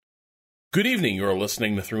Good evening. You're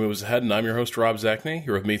listening to Three Moves Ahead, and I'm your host, Rob Zacny.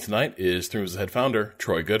 Here with me tonight is Three Moves Ahead founder,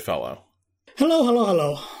 Troy Goodfellow.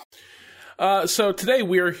 Hello. So today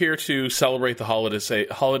we are here to celebrate the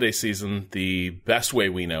holiday season the best way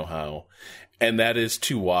we know how, and that is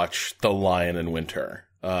to watch The Lion in Winter,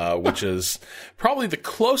 which is probably the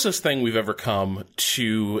closest thing we've ever come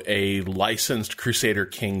to a licensed Crusader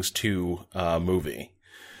Kings 2 movie.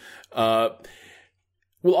 We'll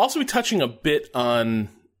also be touching a bit on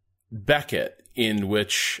Becket, in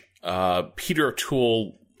which Peter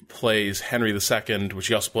O'Toole plays Henry II, which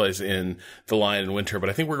he also plays in The Lion in Winter. But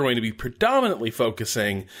I think we're going to be predominantly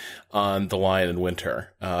focusing on The Lion in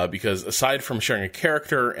Winter, because aside from sharing a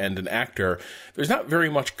character and an actor, there's not very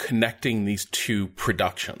much connecting these two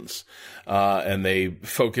productions, and they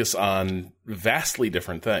focus on vastly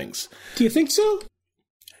different things. Do you think so?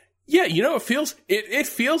 Yeah, it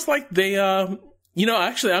feels like they...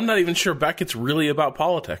 actually, I'm not even sure Beckett's really about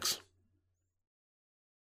politics.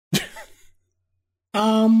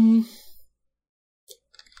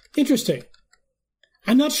 Interesting.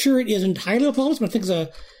 I'm not sure it is entirely about politics,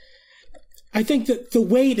 but I think that the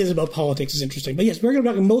way it is about politics is interesting. But yes, we're going to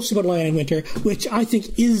be talking mostly about Lion in Winter, which I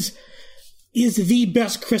think is the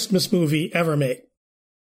best Christmas movie ever made.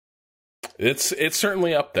 It's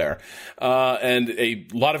certainly up there. And a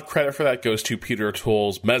lot of credit for that goes to Peter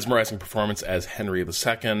O'Toole's mesmerizing performance as Henry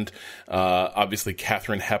II. Obviously,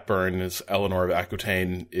 Katharine Hepburn as Eleanor of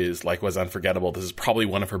Aquitaine is likewise unforgettable. This is probably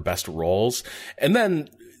one of her best roles. And then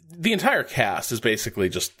the entire cast is basically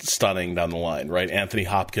just stunning down the line, right? Anthony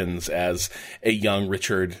Hopkins as a young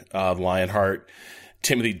Richard Lionheart.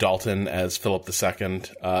 Timothy Dalton as Philip II.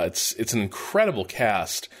 It's an incredible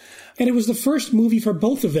cast. And it was the first movie for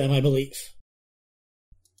both of them, I believe.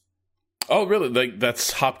 Oh, really?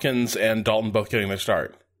 That's Hopkins and Dalton both getting their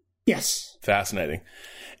start? Yes. Fascinating.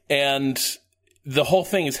 And the whole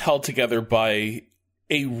thing is held together by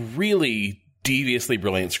a really deviously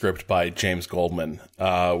brilliant script by James Goldman,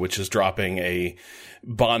 which is dropping a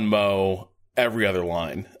bon mot every other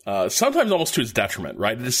line, sometimes almost to his detriment,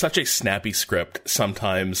 right? It is such a snappy script.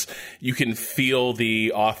 Sometimes you can feel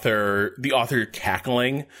the author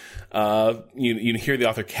cackling. You hear the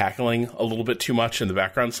author cackling a little bit too much in the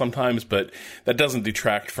background sometimes, but that doesn't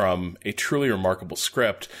detract from a truly remarkable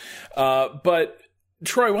script. But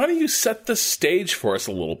Troy, why don't you set the stage for us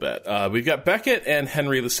a little bit? We've got Becket and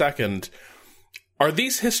Henry II. Are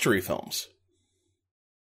these history films?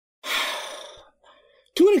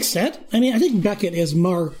 To an extent. I mean, I think Becket is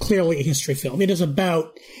more clearly a history film. It is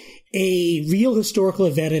about a real historical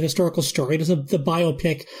event, an historical story. It is the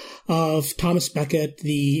biopic of Thomas Becket,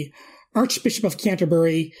 the Archbishop of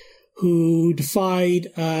Canterbury, who defied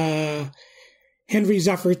Henry's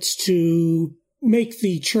efforts to make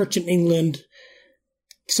the church in England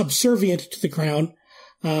subservient to the crown.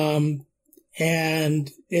 And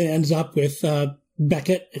it ends up with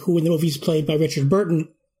Becket, who in the movie is played by Richard Burton,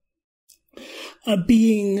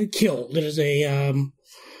 being killed. It is a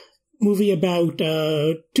movie about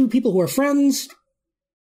two people who are friends,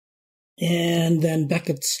 and then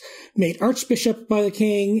Becket's made archbishop by the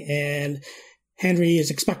king, and Henry is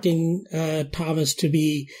expecting Thomas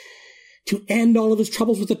to end all of his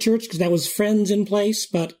troubles with the church because that was friends in place.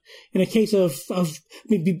 But in a case of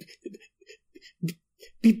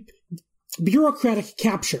bureaucratic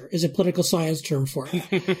capture is a political science term for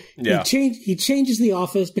it. Yeah. He changes the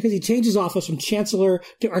office. Because he changes office from Chancellor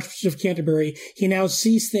to Archbishop of Canterbury, he now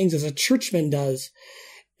sees things as a churchman does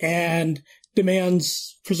and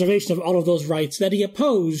demands preservation of all of those rights that he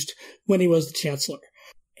opposed when he was the Chancellor.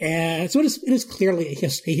 And so it is clearly a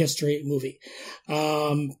history movie,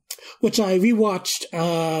 which I rewatched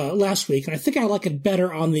last week. And I think I like it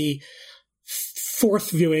better on the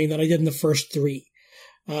fourth viewing than I did in the first three.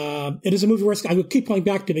 It is a movie where I would keep going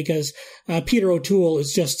back to because Peter O'Toole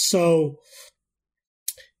is just so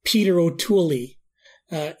Peter O'Toole-y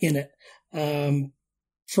in it.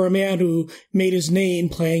 For a man who made his name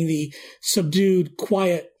playing the subdued,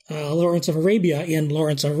 quiet Lawrence of Arabia in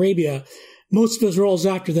Lawrence of Arabia, most of his roles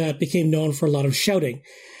after that became known for a lot of shouting.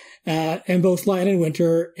 And both Lion in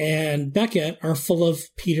Winter and Becket are full of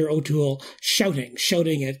Peter O'Toole shouting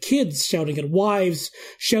at kids, shouting at wives,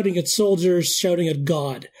 shouting at soldiers, shouting at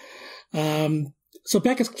God. So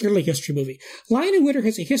Beckett's clearly a history movie. Lion in Winter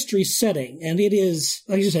has a history setting, and it is,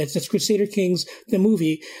 like you said, it's Crusader Kings, the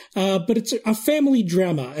movie, but it's a family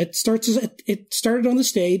drama. It started on the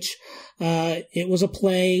stage. It was a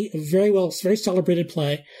play, very celebrated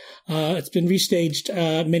play. It's been restaged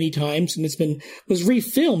many times, and was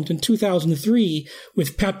refilmed in 2003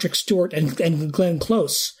 with Patrick Stewart and Glenn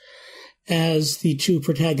Close as the two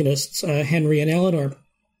protagonists, Henry and Eleanor.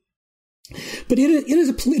 But it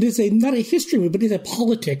is not a history movie, but it is a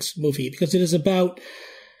politics movie because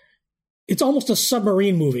it's almost a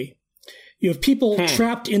submarine movie. You have people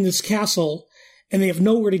trapped in this castle and they have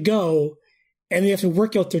nowhere to go and they have to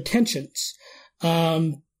work out their tensions.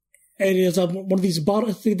 It is one of these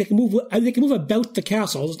bottle. They can move about the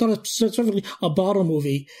castle. It's not certainly a bottle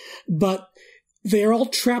movie, but they are all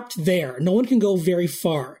trapped there. No one can go very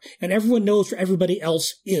far, and everyone knows where everybody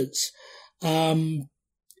else is. And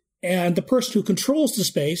the person who controls the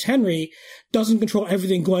space, Henry, doesn't control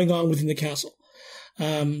everything going on within the castle.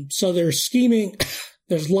 So there's scheming,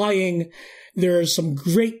 there's lying, there's some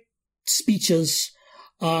great speeches,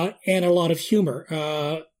 and a lot of humor.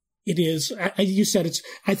 It is, you said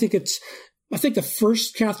I think the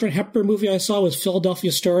first Katharine Hepburn movie I saw was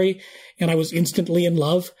Philadelphia Story, and I was instantly in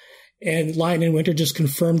love. And Lion in Winter just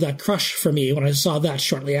confirmed that crush for me when I saw that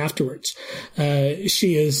shortly afterwards.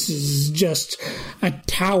 She is just a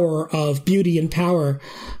tower of beauty and power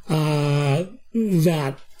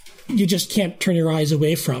that you just can't turn your eyes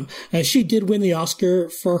away from. She did win the Oscar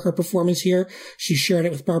for her performance here. She shared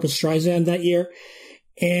it with Barbra Streisand that year.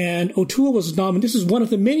 And O'Toole was nominated. This is one of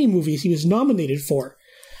the many movies he was nominated for,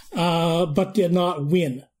 but did not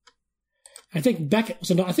win. I think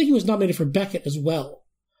he was nominated for Beckett as well,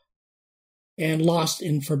 and lost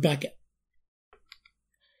for Beckett.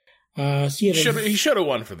 He should have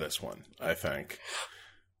won for this one, I think.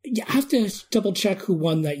 Yeah, I have to double check who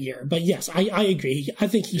won that year, but yes, I agree. I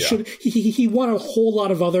think he should. He won a whole lot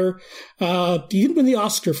of other. He didn't win the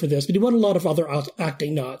Oscar for this, but he won a lot of other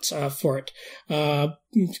acting nods for it,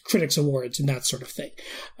 critics awards and that sort of thing.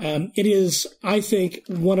 It is, I think,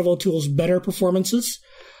 one of O'Toole's better performances.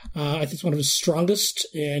 I think it's one of his strongest,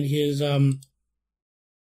 and his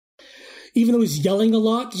even though he's yelling a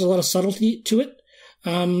lot, there's a lot of subtlety to it.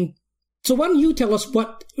 So why don't you tell us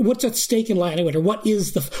what's at stake in Lion in Winter? What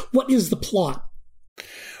is the plot?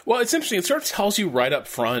 Well, it's interesting. It sort of tells you right up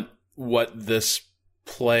front what this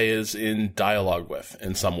play is in dialogue with,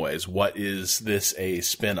 in some ways. What is this a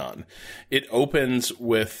spin on? It opens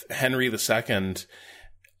with Henry II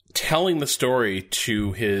telling the story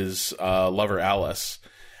to his lover Alice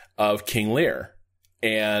of King Lear,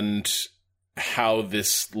 and how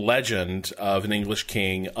this legend of an English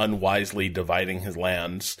king unwisely dividing his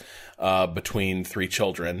lands between three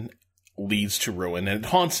children leads to ruin, and it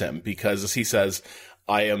haunts him because, as he says,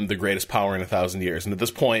 I am the greatest power in 1,000 years. And at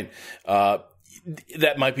this point,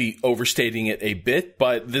 that might be overstating it a bit,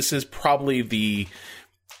 but this is probably the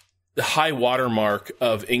high watermark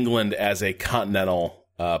of England as a continental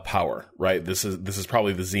power, right? This is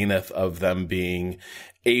probably the zenith of them being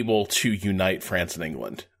able to unite France and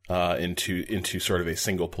England into sort of a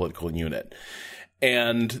single political unit.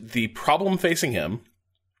 And the problem facing him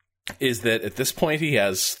is that at this point he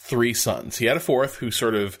has three sons. He had a fourth who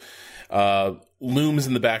sort of looms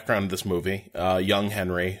in the background of this movie, young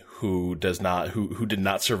Henry, who did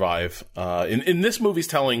not survive in this movie's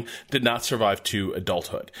telling, did not survive to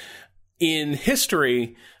adulthood. In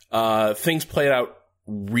history, things played out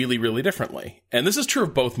really, really differently. And this is true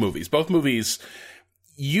of both movies. Both movies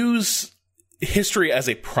use history as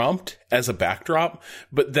a prompt, as a backdrop,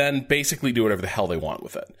 but then basically do whatever the hell they want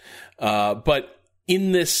with it. But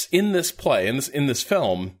in this play, in this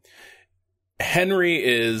film, Henry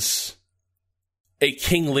is a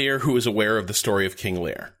King Lear who is aware of the story of King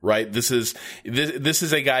Lear, right? This is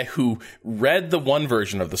a guy who read the one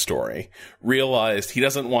version of the story, realized he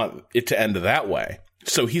doesn't want it to end that way.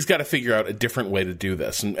 So he's got to figure out a different way to do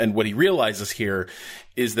this. And what he realizes here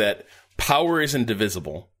is that power is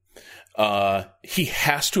indivisible. He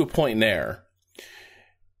has to appoint an heir.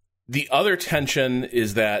 The other tension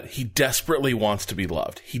is that he desperately wants to be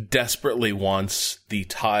loved. He desperately wants the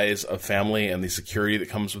ties of family and the security that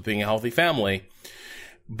comes with being a healthy family.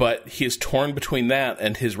 But he is torn between that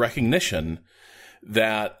and his recognition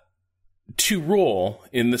that to rule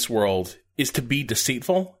in this world is to be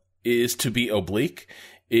deceitful, is to be oblique,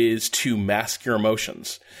 is to mask your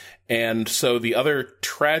emotions. And so the other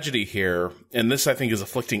tragedy here, and this I think is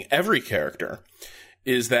afflicting every character,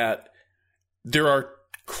 is that there are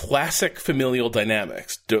classic familial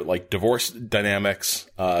dynamics, like divorce dynamics,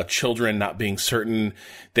 children not being certain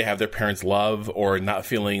they have their parents' love or not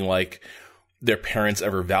feeling like their parents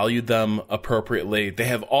ever valued them appropriately. They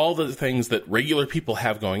have all the things that regular people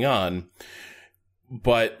have going on,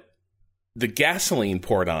 but the gasoline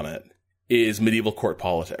poured on it is medieval court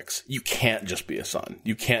politics. You can't just be a son.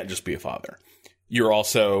 You can't just be a father. You're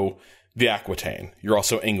also the Aquitaine. You're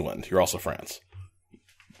also England. You're also France.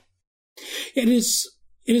 It is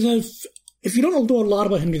if you don't know a lot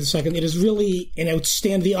about Henry II, it is really an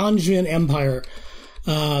outstanding, the Angevin Empire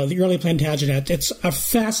the early Plantagenet. It's a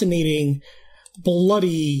fascinating,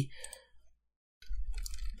 bloody,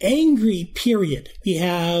 angry period. We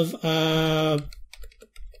have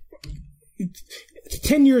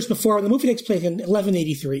 10 years before, the movie takes place in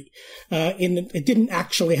 1183. It didn't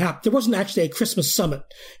actually happen. There wasn't actually a Christmas summit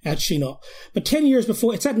at Chinon. But 10 years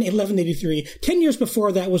before, it's at 1183. 10 years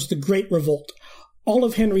before that was the Great Revolt. All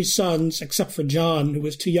of Henry's sons, except for John, who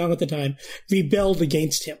was too young at the time, rebelled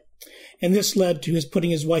against him. And this led to his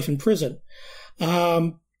putting his wife in prison.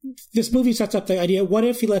 This movie sets up the idea, what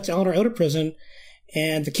if he lets Eleanor out of prison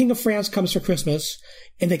and the King of France comes for Christmas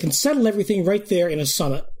and they can settle everything right there in a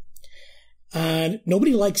summit?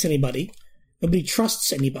 Nobody likes anybody. Nobody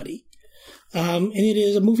trusts anybody. And it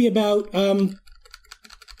is a movie about,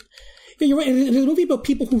 you're right, it is a movie about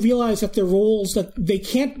people who realize that their roles, that they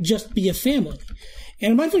can't just be a family.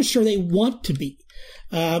 And I'm not even sure they want to be.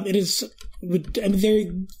 There's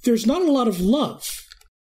not a lot of love.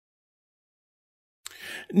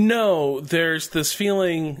 No, there's this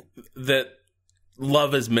feeling that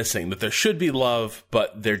love is missing, that there should be love,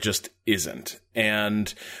 but there just isn't.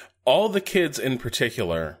 And all the kids in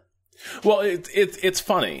particular, well, it's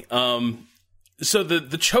funny. So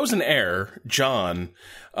the chosen heir, John,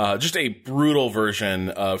 just a brutal version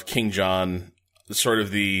of King John, sort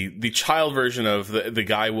of the child version of the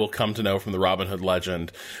guy we'll come to know from the Robin Hood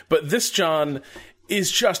legend. But this John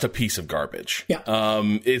is just a piece of garbage. Yeah.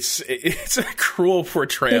 It's a cruel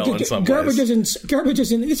portrayal in some ways. Garbage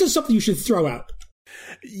isn't, this is something you should throw out.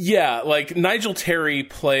 Yeah, like Nigel Terry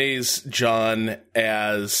plays John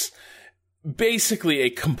as basically a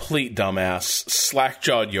complete dumbass,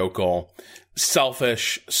 slack-jawed yokel,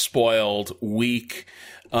 selfish, spoiled, weak,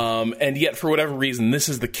 and yet for whatever reason, this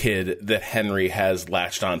is the kid that Henry has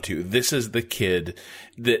latched onto. This is the kid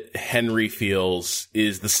that Henry feels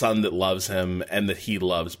is the son that loves him and that he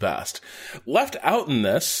loves best. Left out in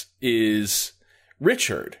this is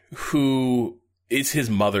Richard, who is his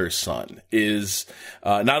mother's son.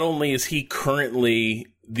 Not only is he currently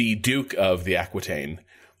the Duke of the Aquitaine,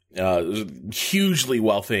 hugely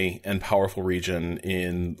wealthy and powerful region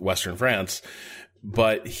in Western France,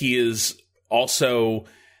 but he is also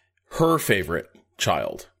her favorite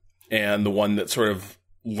child and the one that sort of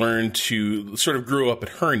grew up at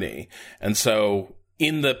her knee. And so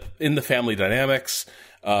in the family dynamics,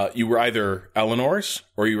 you were either Eleanor's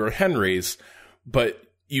or you were Henry's, but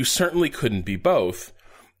you certainly couldn't be both.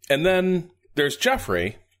 And then there's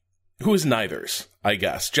Geoffrey, who is neither's, I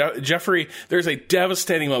guess. Geoffrey, there's a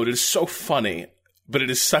devastating moment. It is so funny, but it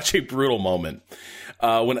is such a brutal moment.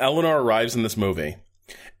 When Eleanor arrives in this movie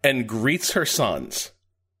and greets her sons,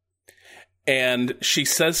 and she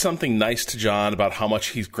says something nice to John about how much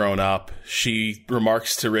he's grown up. She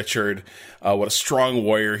remarks to Richard what a strong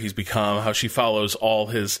warrior he's become, how she follows all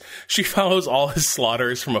his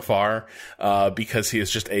slaughters from afar because he is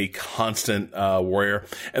just a constant warrior.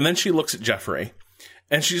 And then she looks at Geoffrey,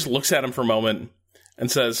 and she just looks at him for a moment and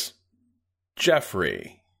says,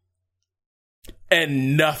 "Geoffrey,"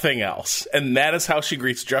 and nothing else. And that is how she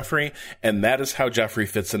greets Geoffrey, and that is how Geoffrey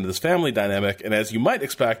fits into this family dynamic. And as you might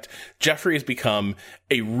expect, Geoffrey has become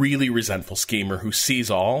a really resentful schemer who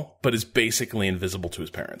sees all, but is basically invisible to his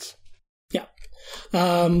parents. Yeah.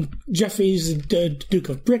 Geoffrey's the Duke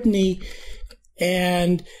of Brittany,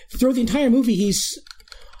 and throughout the entire movie, he's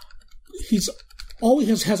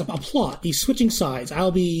always has a plot. He's switching sides.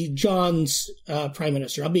 I'll be John's prime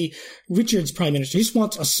minister. I'll be Richard's prime minister. He just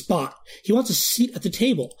wants a spot. He wants a seat at the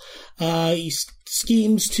table. He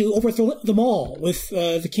schemes to overthrow them all with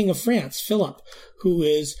the King of France, Philip, who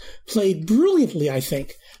is played brilliantly, I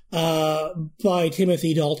think, by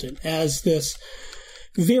Timothy Dalton as this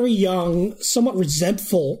very young, somewhat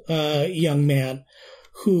resentful young man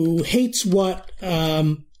who hates what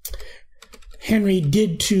Henry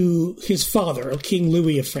did to his father, King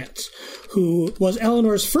Louis of France, who was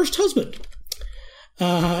Eleanor's first husband.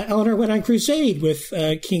 Eleanor went on crusade with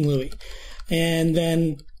King Louis, and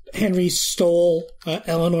then Henry stole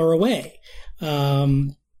Eleanor away.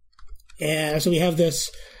 And so we have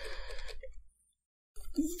this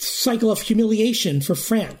cycle of humiliation for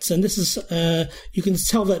France. And this is, you can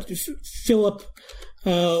tell that Philip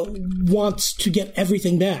wants to get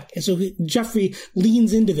everything back. And so Geoffrey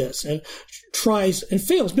leans into this and tries and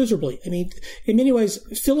fails miserably. I mean, in many ways,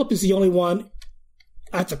 Philip is the only one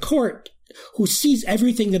at the court who sees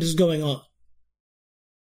everything that is going on.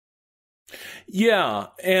 Yeah,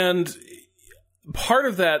 and part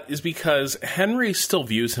of that is because Henry still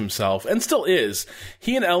views himself, and still is,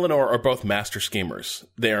 he and Eleanor are both master schemers.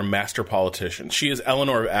 They are master politicians. She is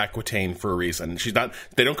Eleanor of Aquitaine for a reason. She's not,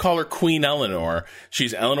 they don't call her Queen Eleanor.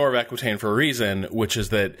 She's Eleanor of Aquitaine for a reason, which is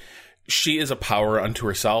that she is a power unto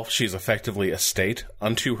herself. She's effectively a state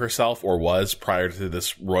unto herself, or was prior to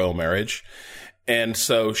this royal marriage. And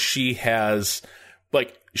so she has,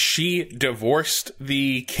 like, she divorced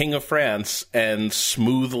the King of France and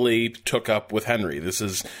smoothly took up with Henry. This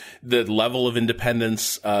is the level of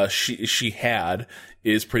independence she had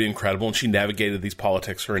is pretty incredible, and she navigated these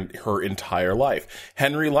politics her entire life.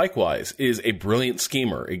 Henry, likewise, is a brilliant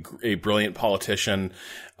schemer, a brilliant politician.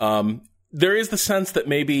 There is the sense that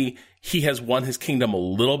maybe he has won his kingdom a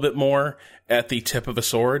little bit more at the tip of a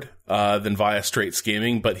sword than via straight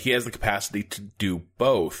scheming, but he has the capacity to do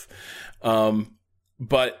both.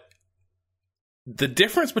 But the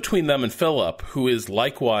difference between them and Philip, who is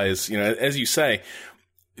likewise, as you say,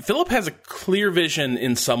 Philip has a clear vision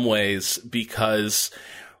in some ways because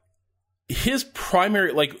his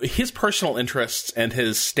his personal interests and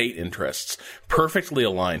his state interests perfectly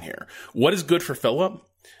align here. What is good for Philip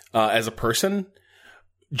as a person?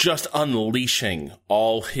 Just unleashing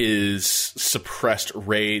all his suppressed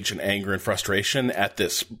rage and anger and frustration at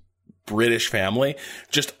this British family,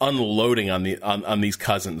 just unloading on these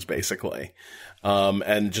cousins, basically,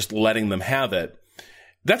 and just letting them have it.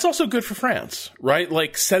 That's also good for France, right?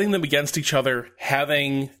 Like, setting them against each other,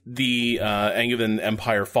 having the Angevin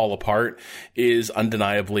Empire fall apart is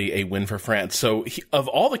undeniably a win for France. So of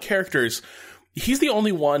all the characters, he's the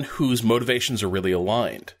only one whose motivations are really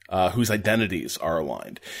aligned, whose identities are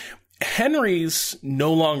aligned. Henry's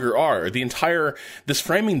no longer are. This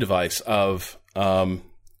framing device of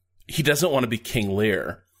he doesn't want to be King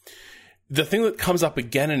Lear. The thing that comes up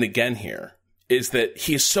again and again here is that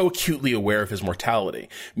he is so acutely aware of his mortality.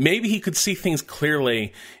 Maybe he could see things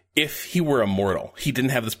clearly if he were immortal. He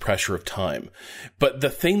didn't have this pressure of time. But the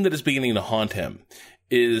thing that is beginning to haunt him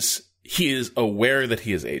is he is aware that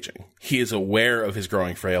he is aging. He is aware of his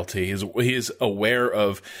growing frailty. He is aware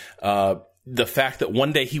of the fact that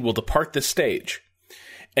one day he will depart this stage,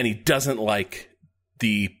 and he doesn't like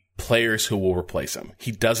the players who will replace him.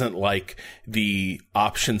 He doesn't like the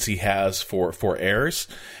options he has for heirs.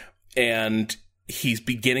 And he's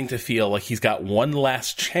beginning to feel like he's got one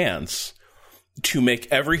last chance to make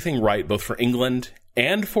everything right, both for England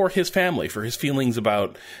and for his family, for his feelings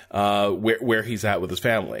about where he's at with his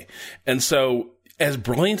family. And so, as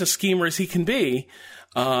brilliant a schemer as he can be,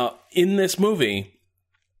 in this movie,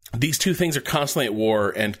 these two things are constantly at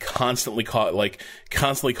war and constantly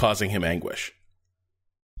causing him anguish.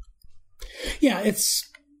 Yeah, this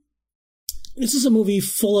is a movie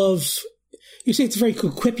full of. You say it's a very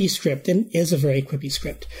quippy script, and it is a very quippy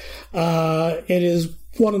script. It is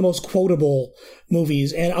one of the most quotable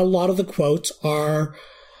movies, and a lot of the quotes are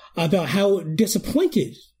about how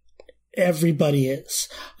disappointed everybody is.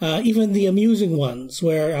 Even the amusing ones,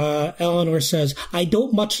 where Eleanor says, "I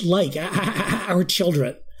don't much like our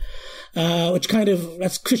children," which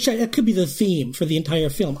that could be the theme for the entire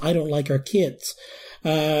film. I don't like our kids.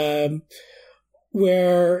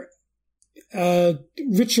 Where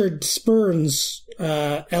Richard spurns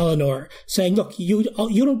Eleanor, saying, "Look, you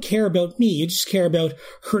don't care about me. You just care about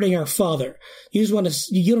hurting our father. You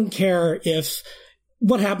don't care if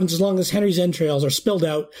what happens as long as Henry's entrails are spilled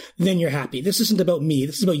out. Then you're happy. This isn't about me.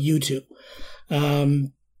 This is about you two."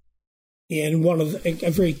 And one of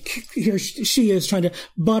here she is trying to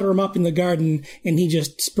butter him up in the garden, and he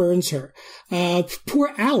just spurns her.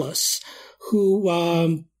 Poor Alice,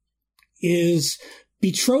 who is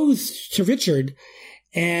betrothed to Richard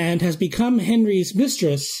and has become Henry's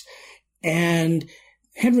mistress, and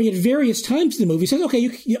Henry at various times in the movie says, okay,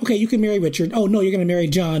 you can marry Richard. Oh, no, you're going to marry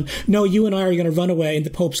John. No, you and I are going to run away, and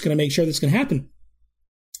the Pope's going to make sure this can happen.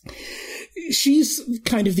 She's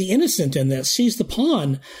kind of the innocent in this. She's the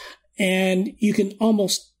pawn, and you can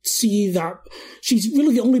almost see that she's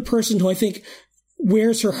really the only person who I think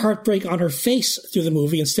wears her heartbreak on her face through the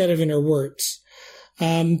movie instead of in her words.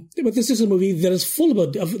 But this is a movie that is full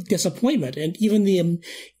of disappointment, and even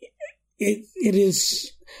it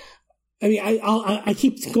is. I mean, I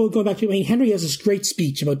keep going back to. I mean, Henry has this great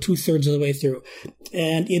speech about 2/3 of the way through,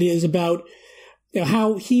 and it is about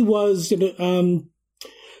how he was.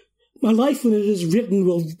 My life, when it is written,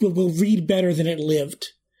 will read better than it lived.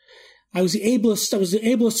 I was the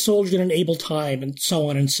ablest soldier in an able time, and so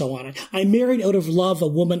on and so on. I married out of love a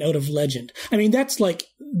woman out of legend. I mean, that's like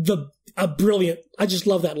a brilliant. I just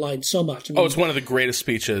love that line so much. I mean, it's one of the greatest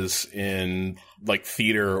speeches in like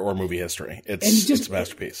theater or movie history. It's a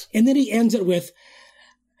masterpiece. And then he ends it with,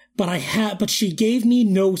 but she gave me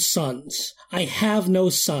no sons. I have no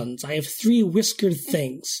sons. I have 3 whiskered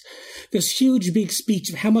things. This huge big speech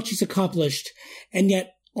of how much he's accomplished, and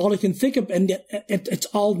yet all I can think of, and yet it's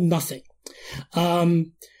all nothing.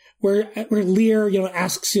 where Lear,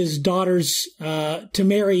 asks his daughters to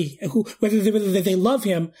marry, whether they love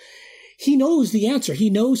him. He knows the answer. He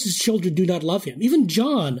knows his children do not love him. Even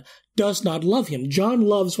John does not love him. John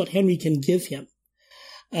loves what Henry can give him.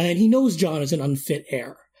 And he knows John is an unfit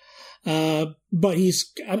heir. But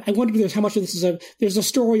I wonder how much of this is there's a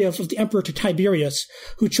story of the Emperor Tiberius,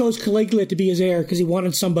 who chose Caligula to be his heir because he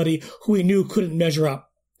wanted somebody who he knew couldn't measure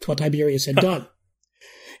up to what Tiberius had done.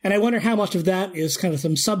 And I wonder how much of that is kind of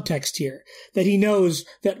some subtext here, that he knows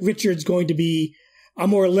that Richard's going to be a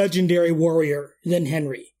more legendary warrior than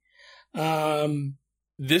Henry.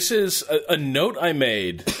 This is a note I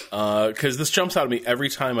made, because this jumps out at me every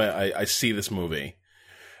time I see this movie.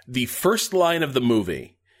 The first line of the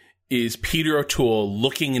movie is Peter O'Toole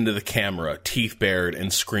looking into the camera, teeth bared,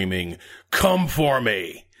 and screaming, "Come for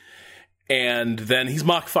me!" And then he's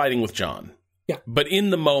mock fighting with John. Yeah. But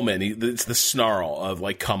in the moment, it's the snarl of,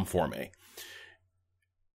 like, "Come for me."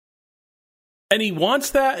 And he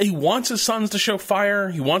wants that. He wants his sons to show fire.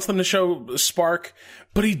 He wants them to show spark,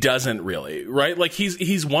 but he doesn't really, right? Like,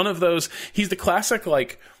 he's one of those, he's the classic,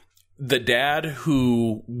 like, the dad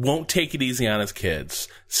who won't take it easy on his kids,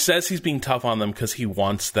 says he's being tough on them because he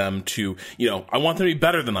wants them to, I want them to be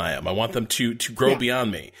better than I am. I want them to grow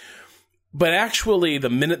beyond me. But actually, the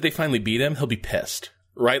minute they finally beat him, he'll be pissed,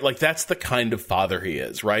 right? Like, that's the kind of father he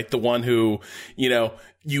is, right? The one who,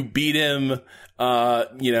 you beat him,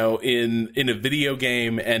 in a video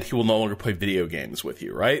game and he will no longer play video games with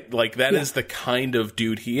you, right? Like, that is the kind of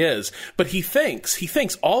dude he is. But he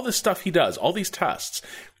thinks all this stuff he does, all these tests,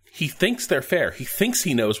 he thinks they're fair. He thinks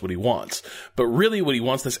he knows what he wants. But really what he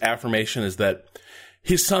wants, this affirmation, is that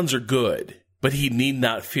his sons are good, but he need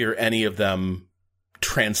not fear any of them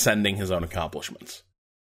transcending his own accomplishments.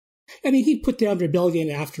 I mean, he put down rebellion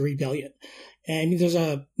after rebellion. And there's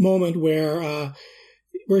a moment where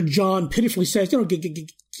John pitifully says,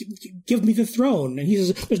 give me the throne. And he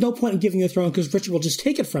says, there's no point in giving you the throne because Richard will just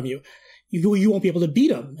take it from you. You won't be able to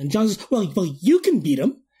beat him. And John says, well, you can beat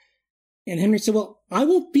him. And Henry said, well, I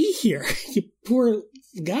won't be here. You poor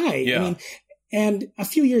guy. Yeah. I mean, and a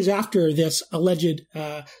few years after this alleged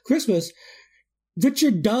Christmas,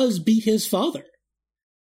 Richard does beat his father.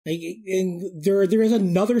 And there is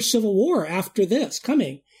another civil war after this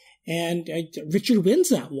coming. And Richard wins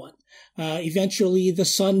that one. Eventually, the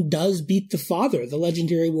son does beat the father. The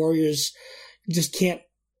legendary warriors just can't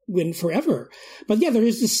win forever. But yeah, there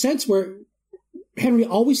is this sense where Henry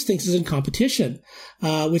always thinks he's in competition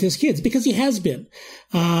with his kids, because he has been,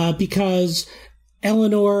 because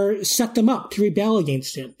Eleanor set them up to rebel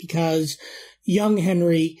against him, because young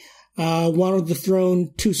Henry wanted the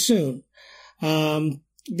throne too soon,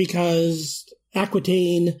 because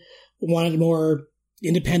Aquitaine wanted more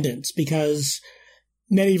independence, because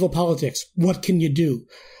medieval politics, what can you do?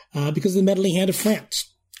 Because of the meddling hand of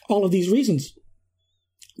France, all of these reasons.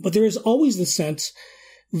 But there is always the sense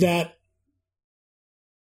that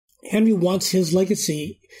Henry wants his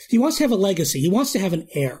legacy. He wants to have a legacy. He wants to have an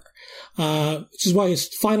heir, which is why his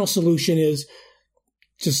final solution is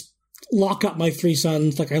just lock up my 3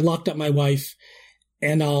 sons like I locked up my wife,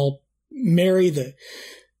 and I'll marry the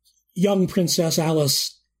young Princess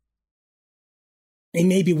Alice, and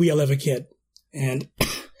maybe we'll have a kid. And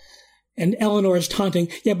Eleanor is taunting,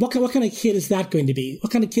 yeah, what kind of kid is that going to be?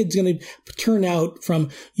 What kind of kid's going to turn out from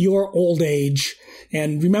your old age?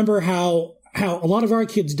 And remember how a lot of our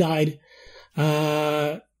kids died.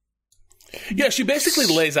 Yeah, she basically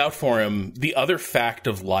lays out for him the other fact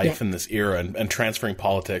of life in this era and transferring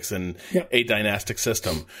politics and a dynastic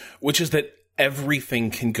system, which is that everything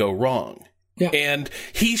can go wrong. Yeah. And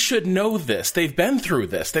he should know this. They've been through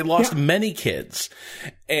this. They lost many kids.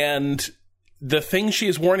 And the thing she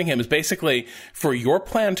is warning him is basically, for your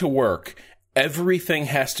plan to work, everything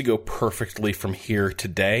has to go perfectly from here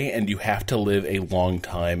today, and you have to live a long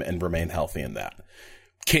time and remain healthy in that.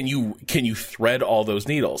 Can you thread all those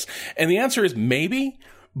needles? And the answer is maybe,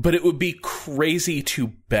 but it would be crazy to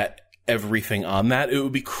bet everything on that. It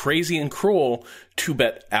would be crazy and cruel to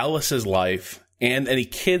bet Alice's life and any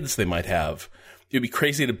kids they might have. It would be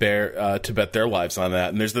crazy to bet their lives on that.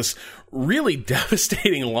 And there's this really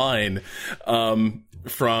devastating line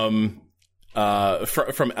from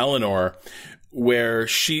Eleanor where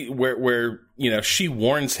she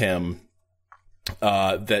warns him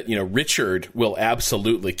that Richard will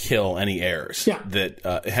absolutely kill any heirs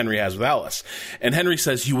that Henry has with Alice. And Henry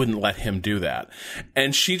says, you wouldn't let him do that.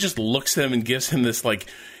 And she just looks at him and gives him this like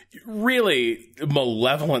really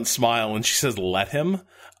malevolent smile, and she says, let him?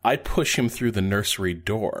 I'd push him through the nursery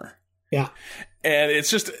door. Yeah. And it's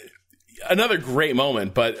just, another great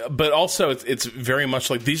moment, but also it's very much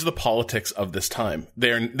like these are the politics of this time.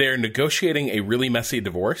 They're negotiating a really messy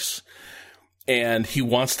divorce, and he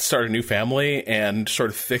wants to start a new family and sort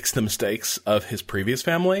of fix the mistakes of his previous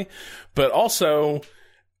family, but also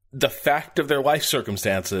the fact of their life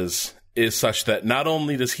circumstances is such that not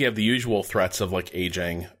only does he have the usual threats of like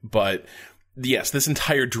aging, but yes, this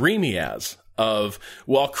entire dream he has of,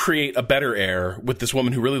 well, I'll create a better heir with this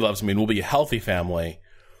woman who really loves me and we'll be a healthy family.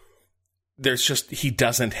 There's just, he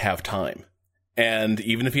doesn't have time. And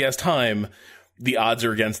even if he has time, the odds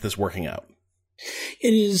are against this working out.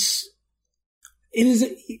 It is,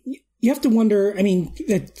 you have to wonder, I mean,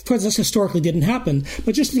 this historically didn't happen,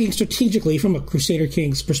 but just thinking strategically from a Crusader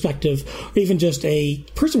King's perspective, or even just a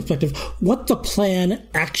personal perspective, what the plan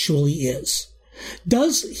actually is.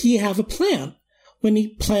 Does he have a plan when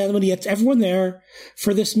he gets everyone there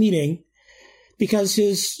for this meeting? Because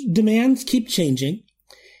his demands keep changing.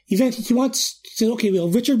 He wants to say, okay,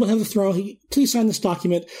 Richard will have the throne. Please sign this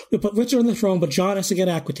document. We'll put Richard on the throne, but John has to get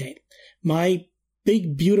Aquitaine. My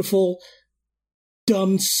big, beautiful,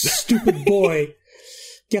 dumb, stupid boy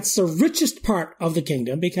gets the richest part of the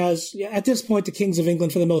kingdom, because at this point, the kings of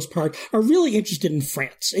England, for the most part, are really interested in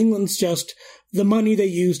France. England's just the money they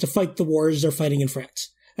use to fight the wars they're fighting in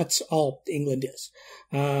France. That's all England is.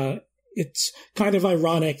 It's kind of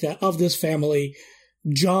ironic that of this family,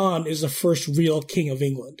 John is the first real king of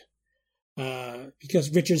England, because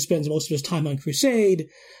Richard spends most of his time on crusade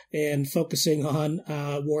and focusing on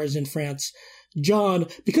wars in France. John,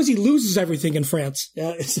 because he loses everything in France,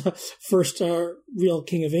 is the first real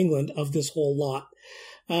king of England of this whole lot.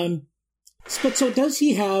 But so does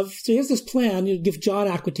he have, so he has this plan, you give John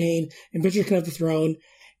Aquitaine and Richard can have the throne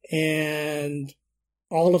and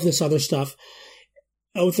all of this other stuff.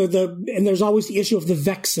 And there's always the issue of the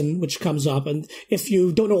Vexin, which comes up. And if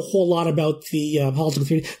you don't know a whole lot about the political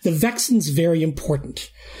theory, the Vexin's very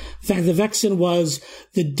important. In fact, the Vexin was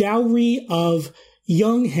the dowry of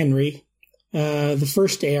young Henry, the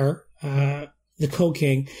first heir, the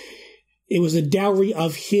co-king. It was a dowry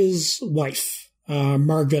of his wife,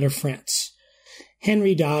 Margaret of France.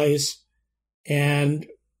 Henry dies, and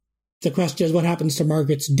the question is, what happens to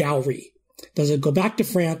Margaret's dowry? Does it go back to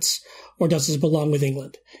France, or does it belong with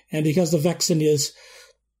England? And because the Vexin is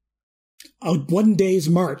a 1 day's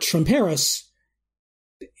march from Paris,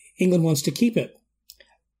 England wants to keep it.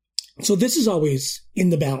 So this is always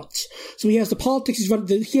in the balance. So he has the politics,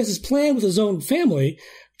 he has his plan with his own family.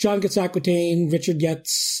 John gets Aquitaine, Richard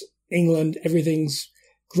gets England, everything's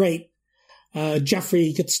great.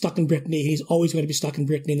 Geoffrey gets stuck in Brittany. He's always going to be stuck in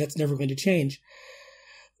Brittany, and that's never going to change.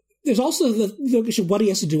 There's also the issue of what he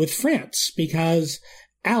has to do with France, because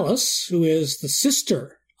Alice, who is the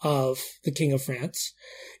sister of the King of France,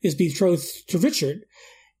 is betrothed to Richard,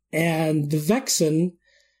 and the Vexin,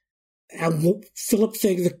 Philip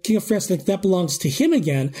thinks, the King of France thinks that belongs to him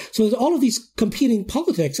again. So there's all of these competing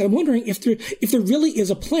politics. And I'm wondering if there really is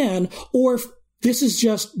a plan, or if this is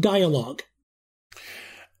just dialogue.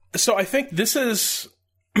 So I think this is,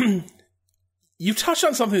 you touched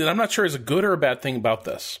on something that I'm not sure is a good or a bad thing about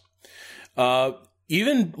this.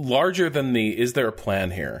 Even larger than the "is there a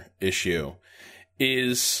plan here" issue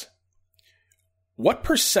is what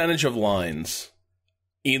percentage of lines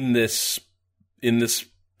in this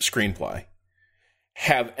screenplay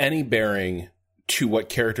have any bearing to what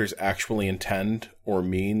characters actually intend or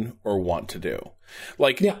mean or want to do.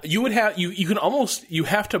 Like, yeah. You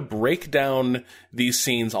have to break down these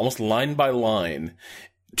scenes almost line by line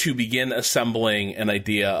to begin assembling an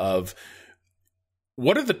idea of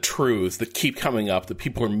what are the truths that keep coming up that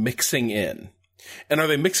people are mixing in? And are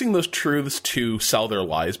they mixing those truths to sell their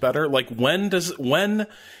lies better? Like, when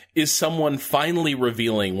is someone finally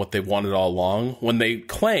revealing what they've wanted all along? When they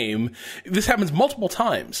claim, this happens multiple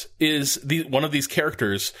times, one of these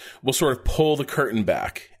characters will sort of pull the curtain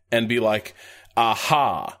back and be like,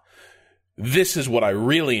 aha, this is what I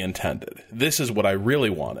really intended. This is what I really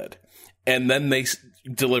wanted. And then they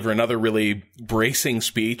deliver another really bracing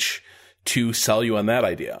speech to sell you on that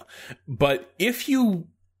idea. But if you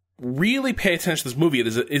really pay attention to this movie, it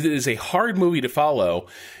is a hard movie to follow,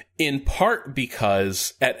 in part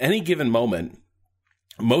because at any given moment,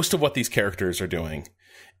 most of what these characters are doing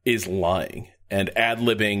is lying and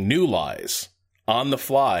ad-libbing new lies on the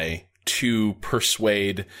fly to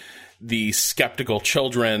persuade the skeptical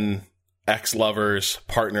children, ex-lovers,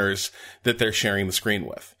 partners that they're sharing the screen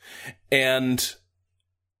with. And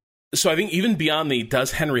so I think even beyond the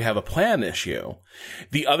does Henry have a plan issue,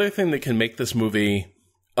 the other thing that can make this movie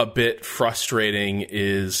a bit frustrating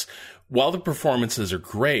is, while the performances are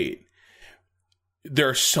great, there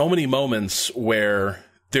are so many moments where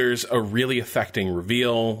there's a really affecting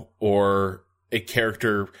reveal, or a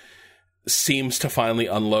character seems to finally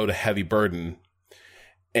unload a heavy burden,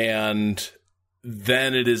 and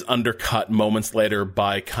then it is undercut moments later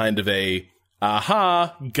by kind of a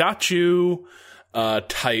aha, got you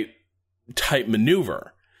type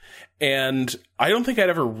maneuver. And I don't think I'd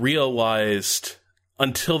ever realized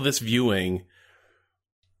until this viewing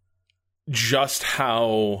just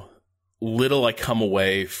how little I come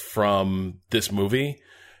away from this movie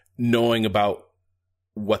knowing about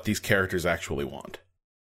what these characters actually want.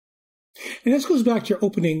 And this goes back to your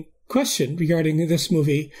opening question regarding this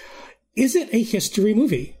movie. Is it a history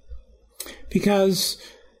movie? Because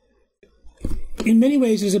in many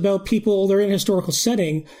ways it's about people, they're in a historical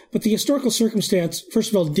setting, but the historical circumstance, first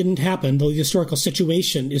of all, didn't happen, though the historical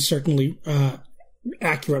situation is certainly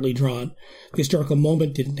accurately drawn. The historical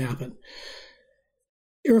moment didn't happen.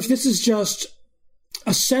 Or if this is just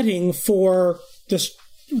a setting for this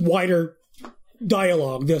wider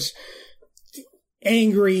dialogue, this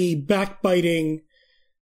angry, backbiting,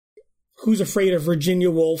 who's afraid of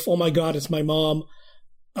Virginia Woolf, oh my God, it's my mom,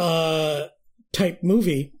 type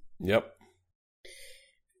movie. Yep.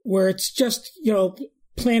 Where it's just,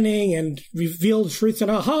 planning and reveal the truth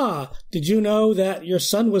and aha, did you know that your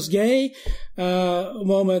son was gay?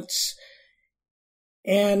 Moments.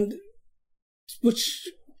 And which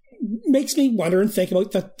makes me wonder and think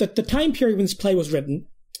about the time period when this play was written.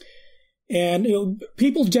 And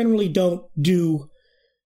people generally don't do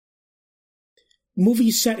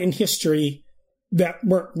movies set in history that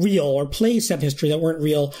weren't real, or plays set in history that weren't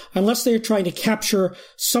real, unless they're trying to capture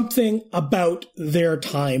something about their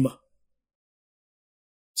time.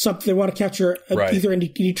 Something they want to capture, right, either an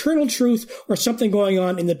eternal truth or something going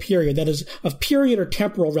on in the period that is of period or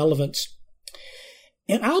temporal relevance.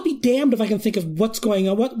 And I'll be damned if I can think of what's going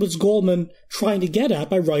on. What was Goldman trying to get at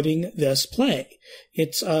by writing this play?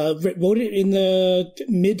 It's wrote it in the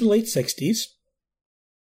mid to late 60s.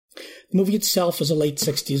 The movie itself is a late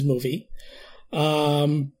 60s movie.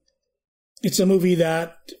 It's a movie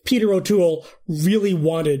that Peter O'Toole really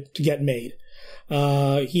wanted to get made.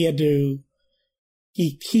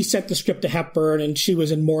 He sent the script to Hepburn, and she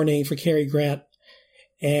was in mourning for Cary Grant.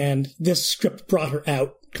 And this script brought her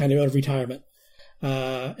out of retirement.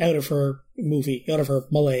 Out of her movie, out of her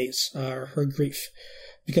malaise, her grief,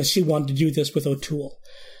 because she wanted to do this with O'Toole.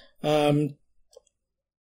 So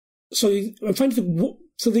I'm trying to think,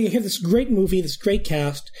 so they have this great movie, this great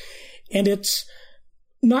cast, and it's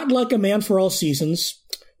not like A Man for All Seasons,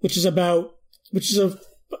 which is a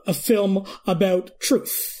film about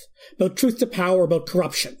truth to power, about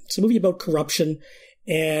corruption. It's a movie about corruption,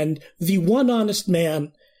 and the one honest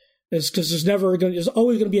man. Because there's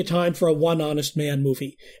always going to be a time for a one honest man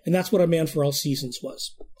movie. And that's what A Man for All Seasons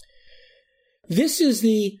was. This is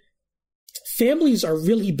the families are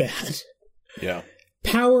really bad. Yeah.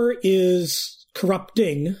 Power is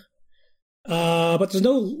corrupting. But there's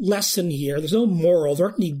no lesson here. There's no moral. There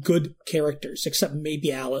aren't any good characters, except maybe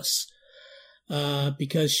Alice.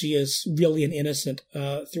 Because she is really an innocent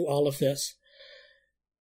through all of this.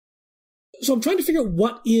 So I'm trying to figure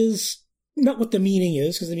out not what the meaning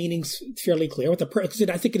is, because the meaning's fairly clear. I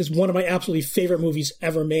think it is one of my absolutely favorite movies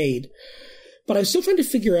ever made. But I'm still trying to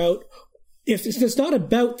figure out if it's not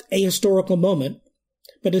about a historical moment,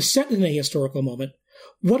 but is set in a historical moment,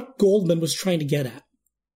 what Goldman was trying to get at.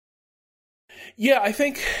 Yeah, I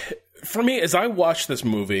think for me, as I watch this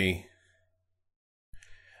movie,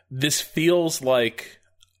 this feels like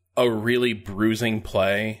a really bruising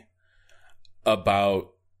play about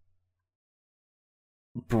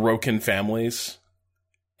broken families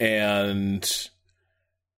and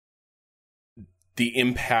the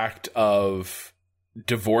impact of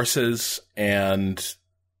divorces and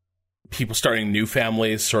people starting new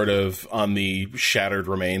families sort of on the shattered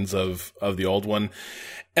remains of the old one.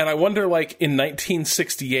 And I wonder, in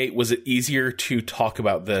 1968, was it easier to talk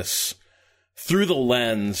about this through the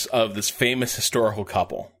lens of this famous historical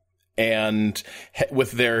couple and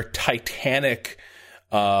with their titanic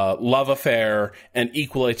love affair and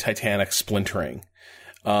equally titanic splintering?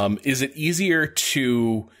 Is it easier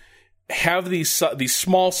to have these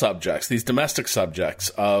small subjects, these domestic subjects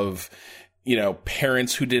of,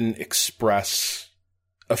 parents who didn't express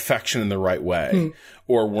affection in the right way,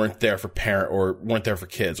 or weren't there for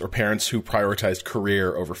kids, or parents who prioritized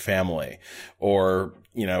career over family, or,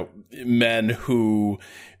 men who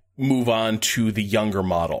move on to the younger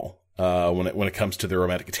model? When it comes to their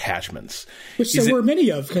romantic attachments. Which there were many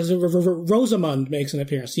of, because Rosamund makes an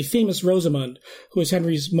appearance. The famous Rosamund, who is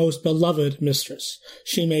Henry's most beloved mistress.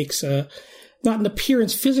 She makes not an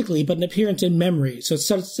appearance physically, but an appearance in memory. So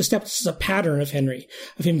it's a pattern of Henry,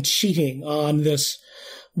 of him cheating on this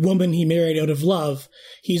woman he married out of love,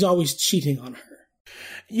 he's always cheating on her.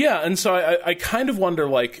 Yeah, and so I kind of wonder,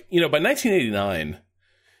 like, you know, by 1989,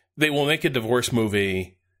 they will make a divorce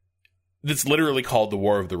movie that's literally called The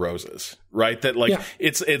War of the Roses, right? That, like,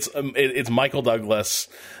 it's Michael Douglas,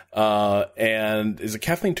 and is it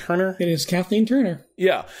Kathleen Turner? It is Kathleen Turner.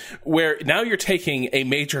 Yeah, where now you're taking a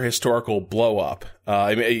major historical blow-up,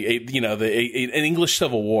 an English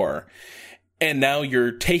Civil War, and now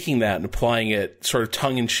you're taking that and applying it sort of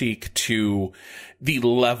tongue-in-cheek to the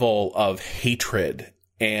level of hatred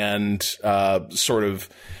and sort of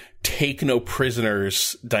take no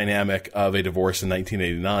prisoners dynamic of a divorce in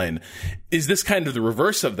 1989. Is this kind of the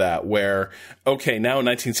reverse of that, where, okay, now in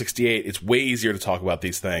 1968, it's way easier to talk about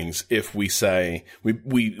these things if we say,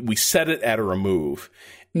 we set it at a remove,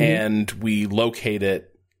 and we locate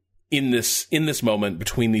it in this moment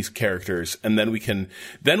between these characters, and then we can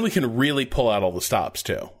really pull out all the stops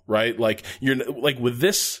too, right? Like, with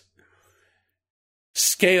this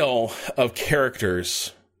scale of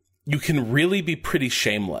characters, you can really be pretty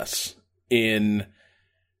shameless in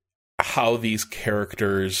how these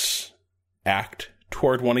characters act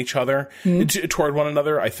toward one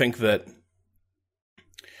another. I think that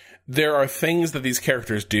there are things that these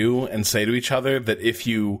characters do and say to each other that if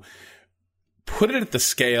you put it at the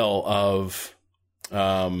scale of,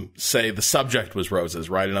 say, The Subject was Roses,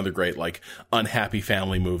 right? Another great, like, unhappy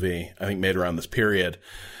family movie, I think, made around this period,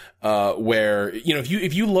 where, you know,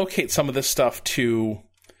 if you locate some of this stuff to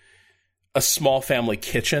a small family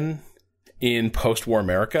kitchen in post-war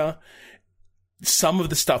America, some of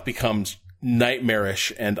the stuff becomes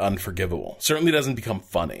nightmarish and unforgivable. Certainly doesn't become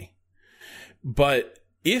funny. But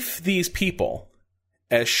if these people,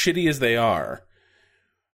 as shitty as they are,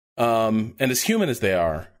 and as human as they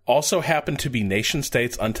are, also happen to be nation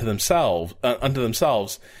states unto themselves,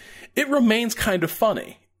 it remains kind of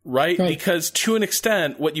funny. Right? Because to an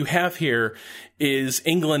extent, what you have here is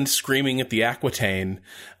England screaming at the Aquitaine,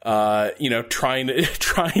 trying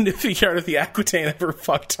to figure out if the Aquitaine ever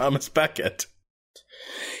fucked Thomas Becket.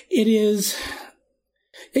 It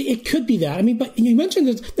could be that. I mean, but you mentioned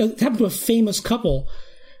that it happened to a famous couple.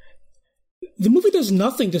 The movie does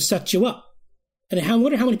nothing to set you up. And I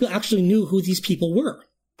wonder how many people actually knew who these people were.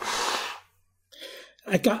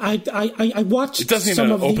 I watched. It doesn't even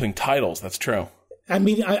have opening titles. That's true. I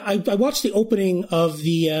mean, I watched the opening of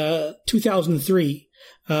the 2003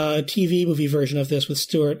 TV movie version of this with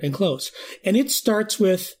Stewart and Close. And it starts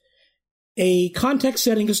with a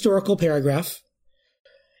context-setting historical paragraph,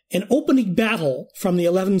 an opening battle from the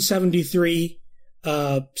 1173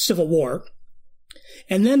 Civil War,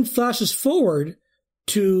 and then flashes forward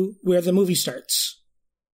to where the movie starts.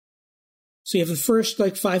 So you have the first,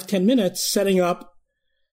 5-10 minutes setting up,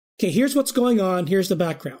 okay, here's what's going on, here's the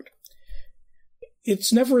background.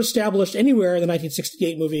 It's never established anywhere in the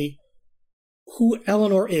 1968 movie who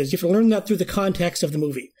Eleanor is. You have to learn that through the context of the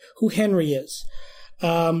movie, who Henry is.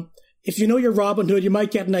 If you know your Robin Hood, you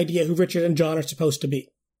might get an idea who Richard and John are supposed to be.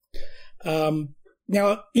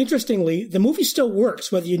 Now, interestingly, the movie still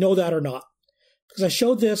works, whether you know that or not. Because I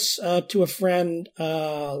showed this to a friend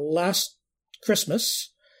last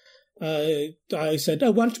Christmas. I said,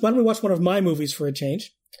 why don't we watch one of my movies for a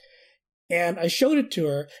change? And I showed it to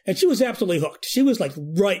her, and she was absolutely hooked. She was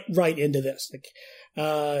right into this.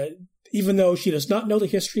 Even though she does not know the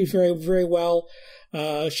history very, very well,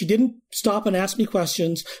 she didn't stop and ask me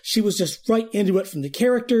questions. She was just right into it from the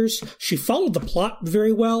characters. She followed the plot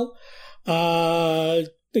very well. They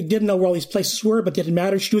didn't know where all these places were, but it didn't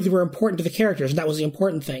matter. She knew they were important to the characters, and that was the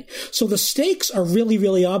important thing. So the stakes are really,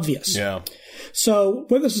 really obvious. Yeah. So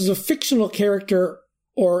whether this is a fictional character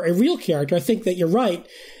or a real character, I think that you're right.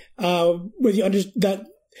 Where that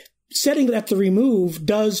setting at the remove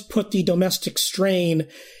does put the domestic strain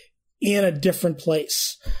in a different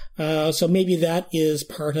place. So maybe that is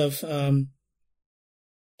part of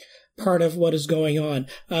what is going on.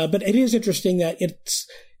 But it is interesting that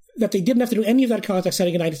that they didn't have to do any of that context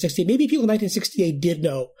setting in 1968. Maybe people in 1968 did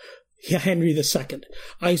know Henry II.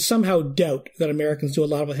 I somehow doubt that Americans knew a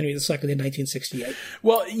lot about Henry II in 1968.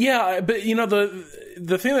 Well, yeah, but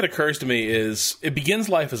the thing that occurs to me is it begins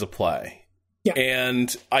life as a play. Yeah.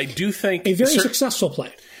 And I do think a very successful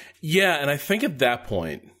play. Yeah, and I think at that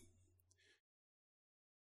point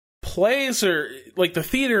plays are the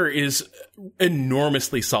theater is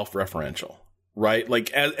enormously self-referential, right?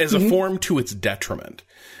 As a form to its detriment.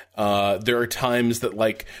 There are times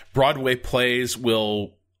that Broadway plays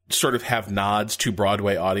will sort of have nods to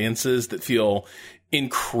Broadway audiences that feel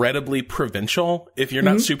incredibly provincial if you're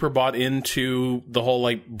not super bought into the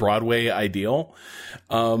whole Broadway ideal.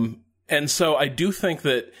 And so I do think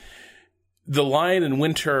that The Lion in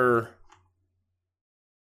Winter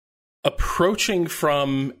approaching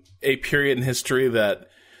from a period in history that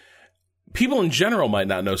people in general might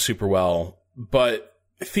not know super well, but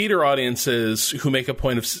theater audiences who make a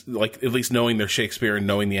point of like at least knowing their Shakespeare and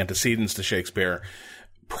knowing the antecedents to Shakespeare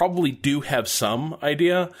probably do have some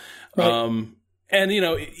idea. Right. And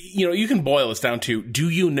you can boil this down to, do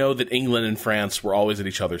you know that England and France were always at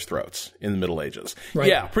each other's throats in the Middle Ages? Right.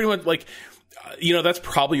 Yeah, pretty much. Like, that's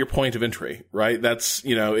probably your point of entry, right? That's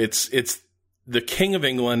it's the King of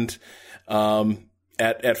England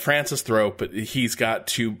at France's throat, but he's got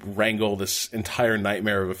to wrangle this entire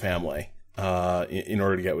nightmare of a family in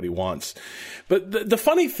order to get what he wants. But the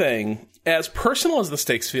funny thing, as personal as the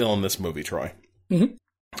stakes feel in this movie, Troy,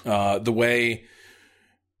 the way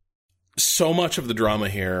so much of the drama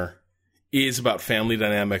here is about family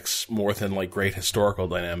dynamics more than like great historical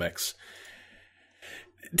dynamics.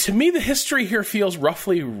 To me, the history here feels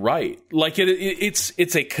roughly right. Like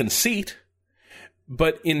it's a conceit,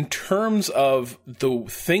 but in terms of the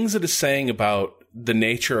things it is saying about the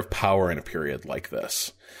nature of power in a period like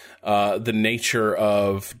this, the nature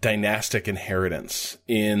of dynastic inheritance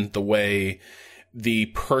in the way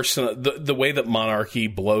the way that monarchy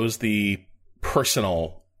blows the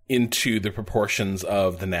personal into the proportions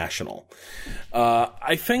of the national.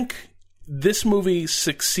 I think this movie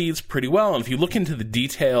succeeds pretty well. And if you look into the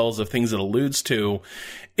details of things it alludes to,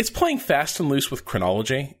 it's playing fast and loose with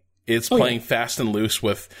chronology. It's playing fast and loose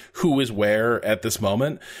with who is where at this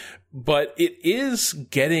moment. But it is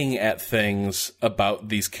getting at things about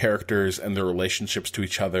these characters and their relationships to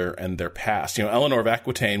each other and their past. Eleanor of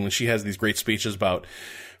Aquitaine, when she has these great speeches about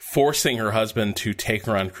forcing her husband to take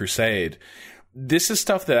her on crusade, this is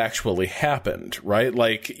stuff that actually happened, right?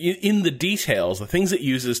 Like, in the details, the things it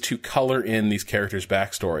uses to color in these characters'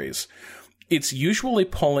 backstories, it's usually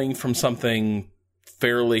pulling from something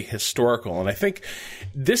fairly historical. And I think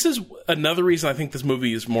this is another reason I think this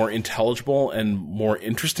movie is more intelligible and more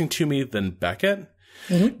interesting to me than Beckett.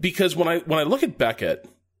 Mm-hmm. Because when I look at Beckett,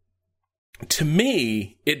 to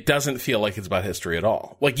me, it doesn't feel like it's about history at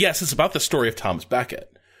all. Like, yes, it's about the story of Thomas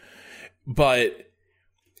Becket, but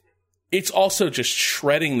it's also just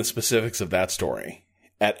shredding the specifics of that story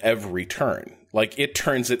at every turn. Like, it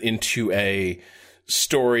turns it into a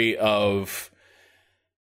story of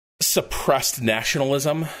suppressed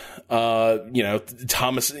nationalism.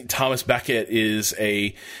 Thomas Becket is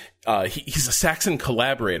he's a Saxon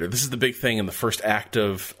collaborator. This is the big thing in the first act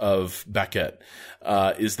of Becket,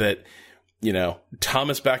 is that,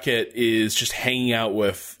 Thomas Becket is just hanging out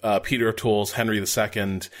with Peter O'Toole's Henry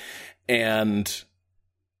II, and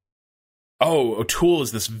O'Toole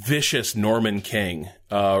is this vicious Norman king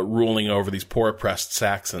ruling over these poor oppressed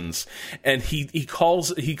Saxons, and he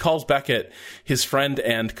calls Becket his friend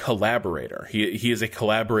and collaborator. He is a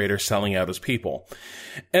collaborator selling out his people,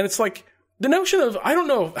 and it's like the notion of, I don't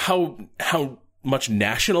know how much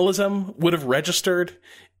nationalism would have registered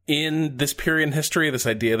in this period in history, this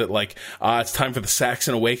idea that like, it's time for the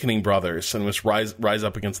Saxon awakening brothers and must rise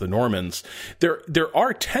up against the Normans. There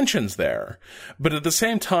are tensions there, but at the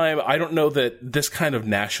same time, I don't know that this kind of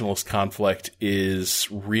nationalist conflict is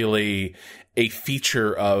really a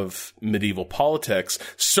feature of medieval politics.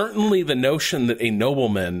 Certainly the notion that a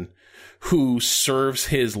nobleman who serves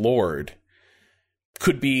his lord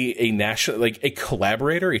could be a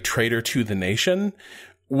collaborator, a traitor to the nation,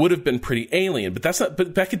 would have been pretty alien, but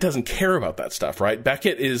but Becket doesn't care about that stuff, right?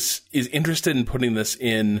 Becket is interested in putting this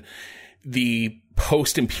in the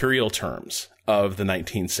post-imperial terms of the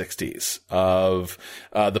 1960s, of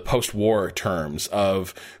the post-war terms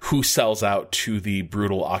of who sells out to the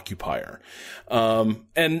brutal occupier.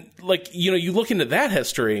 And like, you look into that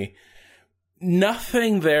history,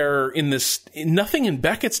 nothing in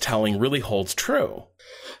Beckett's telling really holds true.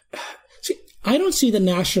 I don't see the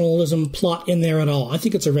nationalism plot in there at all. I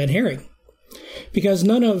think it's a red herring. Because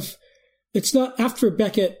it's not, after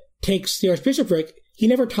Becket takes the archbishopric, he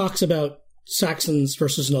never talks about Saxons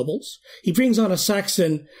versus nobles. He brings on a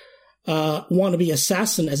Saxon wannabe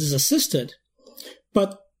assassin as his assistant,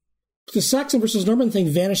 but the Saxon versus Norman thing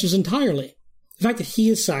vanishes entirely. The fact that he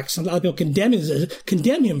is Saxon, a lot of people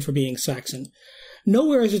condemn him for being Saxon.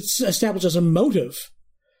 Nowhere is it established as a motive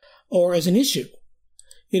or as an issue.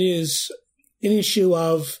 It is an issue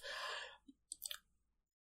of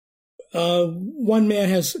one man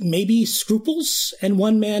has maybe scruples and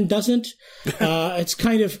one man doesn't. It's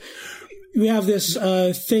kind of, we have this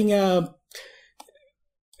thing,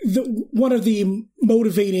 one of the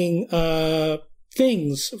motivating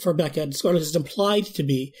things for Becket, or is implied to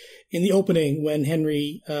be in the opening when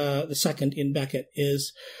Henry II in Becket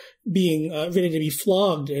is being ready to be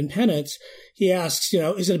flogged in penance. He asks,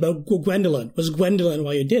 is it about Gwendolen? Was Gwendolen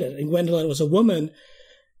why you did it? And Gwendolen was a woman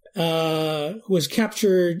was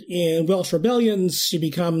captured in Welsh rebellions. She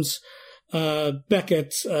becomes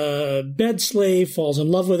Becket's bed slave, falls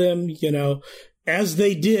in love with him, as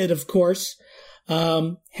they did, of course.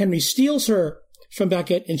 Henry steals her from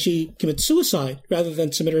Beckett, and she commits suicide rather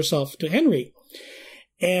than submit herself to Henry.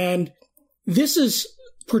 And this is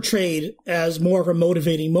portrayed as more of a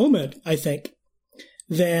motivating moment, I think,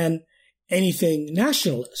 than anything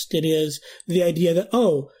nationalist. It is the idea that,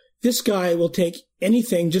 this guy will take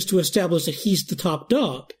anything just to establish that he's the top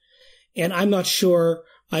dog. And I'm not sure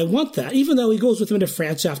I want that, even though he goes with him into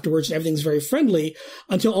France afterwards and everything's very friendly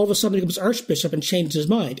until all of a sudden he becomes Archbishop and changes his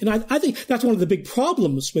mind. And I think that's one of the big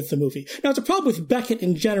problems with the movie. Now, it's a problem with Beckett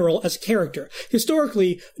in general as a character.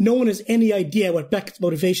 Historically, no one has any idea what Beckett's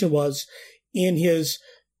motivation was in his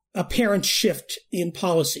apparent shift in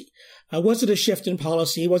policy. Was it a shift in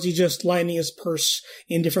policy? Was he just lining his purse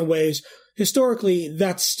in different ways? Historically,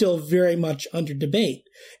 that's still very much under debate.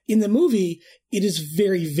 In the movie, it is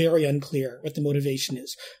very, very unclear what the motivation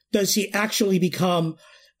is. Does he actually become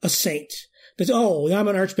a saint? I'm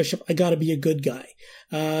an archbishop, I gotta be a good guy.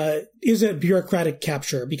 Is it bureaucratic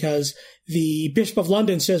capture? Because the Bishop of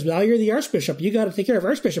London says, well, you're the archbishop, you gotta take care of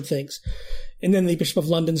archbishop things. And then the Bishop of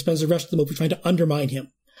London spends the rest of the movie trying to undermine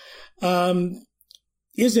him.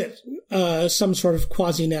 Is it some sort of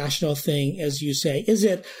quasi-national thing, as you say? Is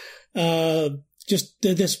it just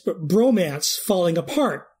this bromance falling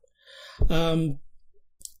apart?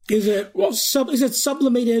 Is it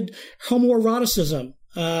sublimated homoeroticism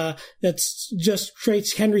that's just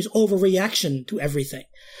creates Henry's overreaction to everything?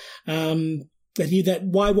 That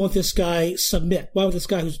why won't this guy submit? Why won't this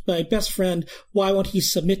guy who's my best friend? Why won't he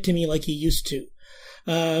submit to me like he used to?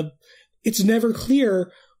 It's never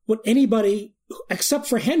clear what anybody, except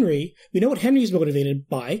for Henry, we know what Henry's motivated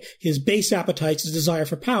by, his base appetites, his desire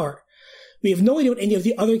for power. We have no idea what any of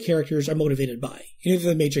the other characters are motivated by, any of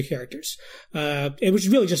the major characters. It was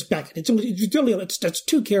really just Beckett. It's a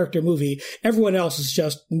two-character movie. Everyone else is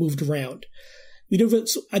just moved around.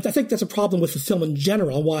 I think that's a problem with the film in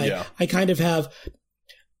general, why I kind of have...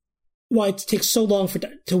 why it takes so long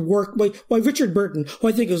to work... Why Richard Burton, who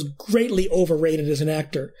I think is greatly overrated as an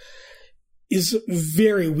actor, is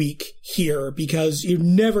very weak here because you're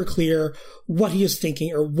never clear what he is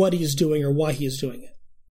thinking or what he is doing or why he is doing it.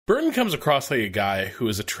 Burton comes across like a guy who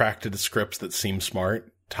is attracted to scripts that seem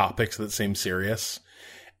smart, topics that seem serious,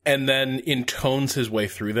 and then intones his way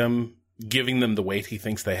through them, giving them the weight he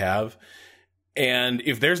thinks they have. And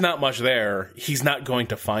if there's not much there, he's not going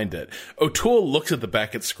to find it. O'Toole looks at the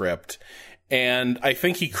Beckett script, and I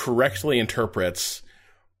think he correctly interprets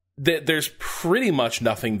that there's pretty much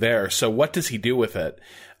nothing there. So what does he do with it?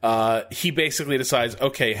 He basically decides,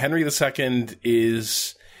 okay, Henry II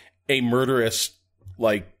is a murderous,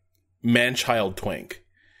 man-child twink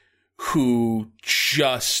who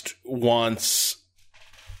just wants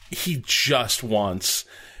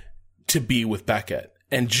to be with Beckett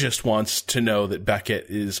and just wants to know that Beckett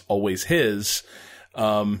is always his,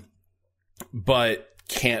 but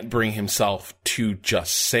can't bring himself to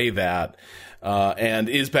just say that. And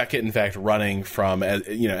is Beckett, in fact, running from, as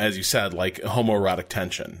you said, homoerotic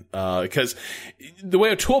tension? Because the way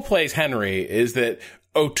O'Toole plays Henry is that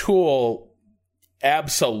O'Toole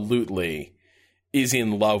absolutely is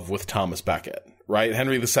in love with Thomas Beckett, right?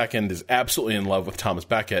 Henry II is absolutely in love with Thomas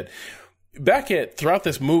Beckett. Beckett, throughout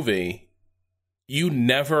this movie,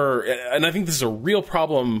 and I think this is a real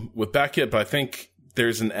problem with Beckett, but I think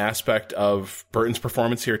there's an aspect of Burton's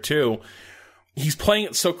performance here too. He's playing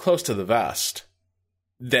it so close to the vest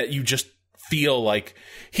that you just feel like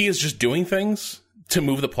he is just doing things to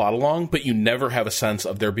move the plot along, but you never have a sense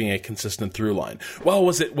of there being a consistent through line.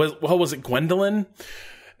 Was it Gwendolyn?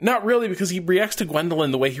 Not really, because he reacts to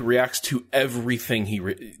Gwendolyn the way he reacts to everything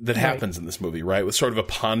that happens in this movie, right? With sort of a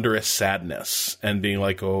ponderous sadness and being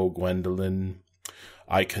like, oh, Gwendolyn,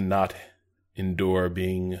 I cannot endure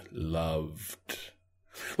being loved.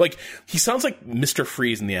 He sounds like Mr.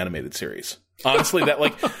 Freeze in the animated series. Honestly, that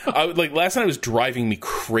last night it was driving me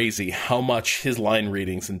crazy how much his line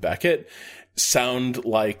readings in Beckett sound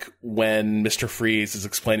like when Mr. Freeze is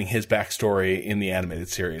explaining his backstory in the animated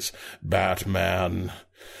series. Batman,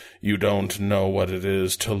 you don't know what it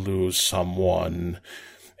is to lose someone.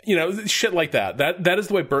 Shit like that. That is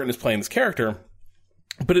the way Burton is playing this character.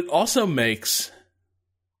 But it also makes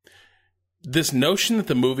this notion that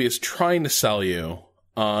the movie is trying to sell you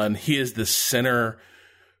on he is the sinner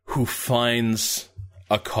who finds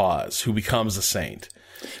a cause, who becomes a saint.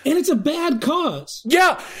 And it's a bad cause.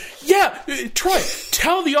 Yeah. Troy,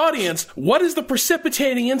 tell the audience, what is the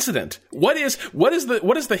precipitating incident? What is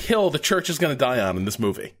the hill the church is going to die on in this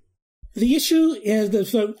movie? The issue is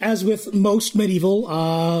that, as with most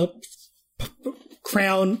medieval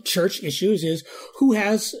crown church issues, is who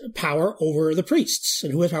has power over the priests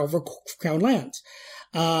and who has power over crown lands.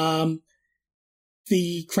 The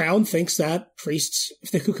crown thinks that priests,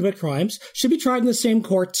 if they could commit crimes, should be tried in the same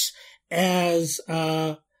courts as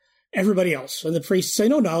everybody else. And the priests say,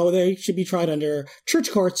 no, they should be tried under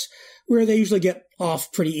church courts, where they usually get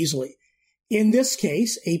off pretty easily. In this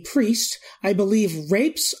case, a priest, I believe,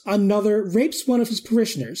 rapes one of his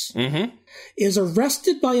parishioners, is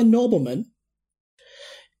arrested by a nobleman,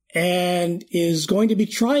 and is going to be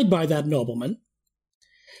tried by that nobleman,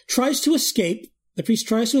 tries to escape. The priest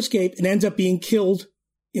tries to escape and ends up being killed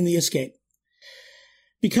in the escape.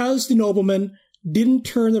 Because the nobleman didn't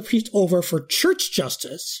turn the priest over for church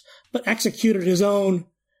justice, but executed his own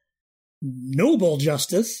noble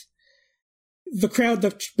justice,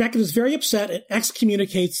 Becket is very upset and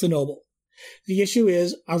excommunicates the noble. The issue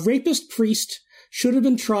is, a rapist priest should have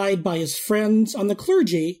been tried by his friends on the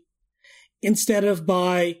clergy instead of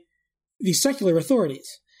by the secular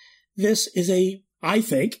authorities. This is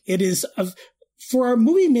for a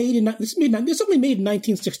movie this only made in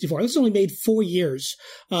 1964. This is only made 4 years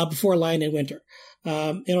before Lion in Winter.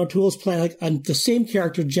 And O'Toole's playing the same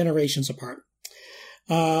character generations apart.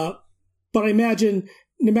 But I imagine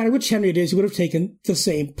no matter which Henry it is, he would have taken the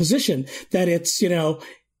same position, that it's,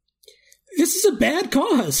 this is a bad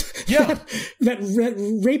cause. Yeah. that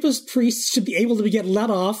rapist priests should be able to get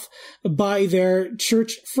let off by their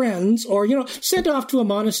church friends, or, sent off to a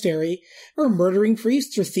monastery, or murdering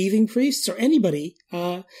priests or thieving priests or anybody,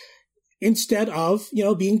 instead of,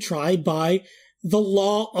 being tried by the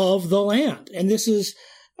law of the land. And this is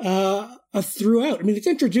throughout. I mean, it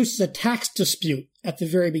introduces a tax dispute at the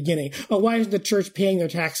very beginning. Why isn't the church paying their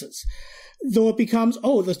taxes? Though it becomes,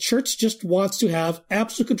 the church just wants to have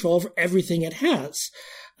absolute control over everything it has.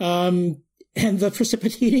 And the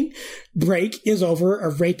precipitating break is over a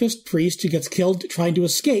rapist priest who gets killed trying to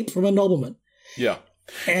escape from a nobleman. Yeah.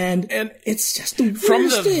 And it's just the worst from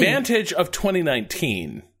the thing. vantage of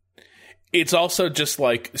 2019, it's also just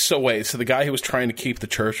like, so the guy who was trying to keep the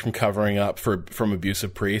church from covering up from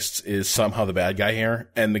abusive priests is somehow the bad guy here,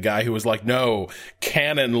 and the guy who was like, no,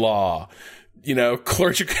 canon law,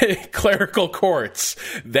 clerical courts,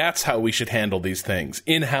 that's how we should handle these things,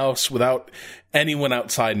 in-house, without anyone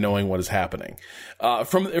outside knowing what is happening.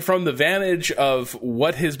 From the vantage of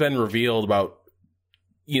what has been revealed about,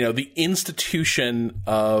 the institution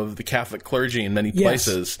of the Catholic clergy in many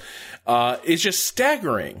places, is just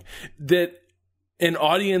staggering that an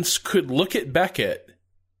audience could look at Becket,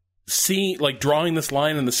 see, drawing this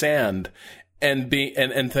line in the sand, and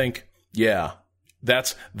think, yeah,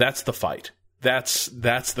 that's the fight. That's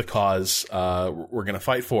the cause we're going to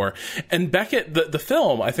fight for. And Becket, the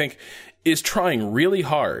film, I think, is trying really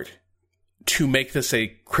hard to make this a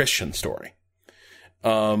Christian story.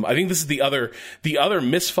 I think this is the other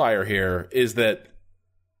misfire here, is that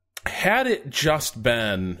had it just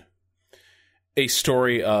been a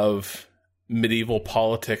story of medieval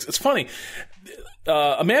politics, it's funny,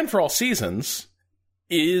 A Man for All Seasons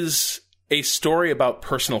is a story about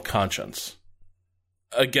personal conscience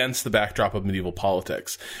against the backdrop of medieval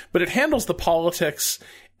politics, but it handles the politics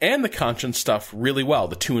and the conscience stuff really well.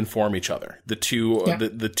 The two inform each other. The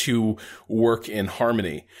two work in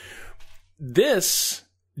harmony. This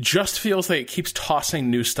just feels like it keeps tossing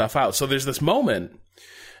new stuff out. So there's this moment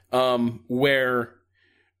where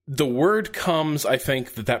the word comes, I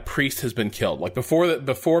think, that priest has been killed.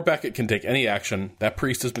 Before Becket can take any action, that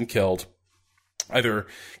priest has been killed, either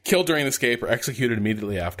killed during the escape or executed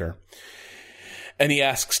immediately after. And he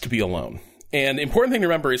asks to be alone. And the important thing to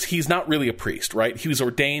remember is he's not really a priest, right? He was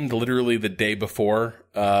ordained literally the day before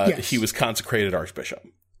he was consecrated archbishop.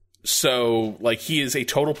 So, he is a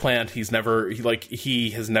total plant. He has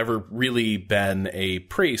never really been a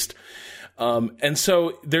priest. And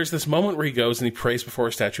so there's this moment where he goes and he prays before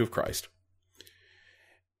a statue of Christ.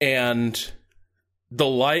 And the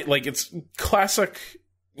light, it's classic,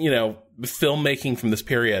 filmmaking from this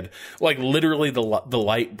period. Literally the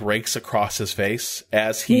light breaks across his face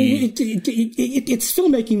as he... It's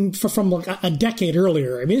filmmaking from a decade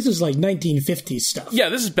earlier. I mean, this is 1950s stuff. Yeah,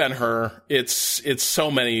 this is Ben-Hur. It's so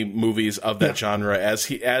many movies of that genre. As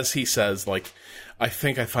he says, I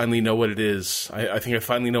think I finally know what it is. I think I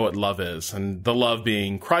finally know what love is, and the love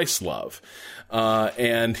being Christ's love.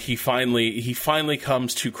 And he finally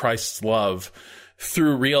comes to Christ's love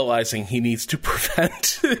through realizing he needs to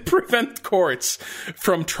prevent courts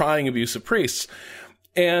from trying abusive priests.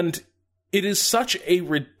 And it is such a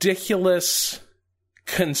ridiculous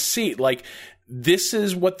conceit. this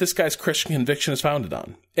is what this guy's Christian conviction is founded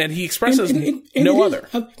on. And he expresses no other.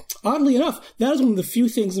 Oddly enough, that is one of the few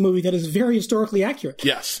things in the movie that is very historically accurate.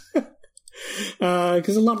 Yes.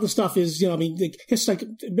 Because a lot of the stuff is,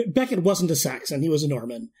 Beckett wasn't a Saxon, he was a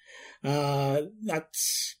Norman.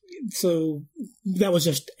 So that was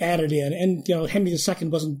just added in. And, Henry II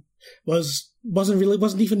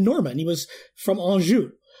wasn't even Norman. He was from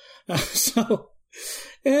Anjou. But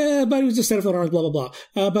he was just set up on arms, blah, blah,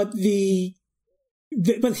 blah.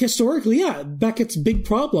 But historically, yeah, Beckett's big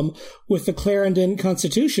problem with the Clarendon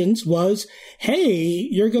constitutions was, hey,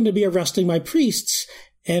 you're going to be arresting my priests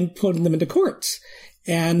and putting them into courts.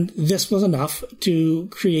 And this was enough to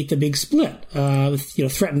create the big split,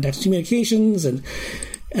 with, threatened excommunications and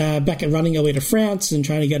Becket running away to France and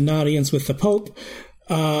trying to get an audience with the Pope.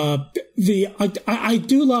 I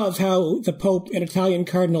do love how the Pope and Italian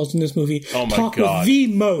cardinals in this movie talk with the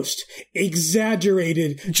most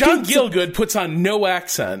exaggerated. John Gielgud puts on no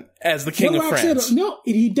accent as the King of France. No,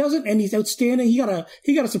 he doesn't, and he's outstanding. He got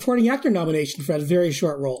a supporting actor nomination for a very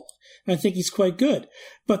short role. I think he's quite good.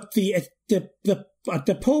 But the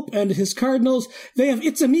Pope and his cardinals, they have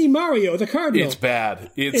 "It's a me, Mario," the cardinal. It's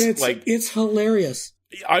bad. It's hilarious.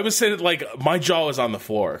 I would say that, my jaw was on the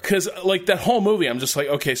floor. Because, that whole movie, I'm just like,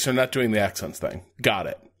 okay, so not doing the accents thing. Got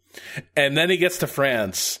it. And then he gets to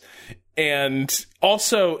France. And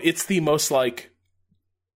also, it's the most,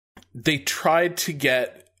 they tried to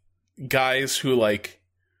get guys who,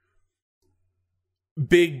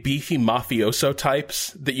 big, beefy mafioso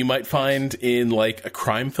types that you might find in, a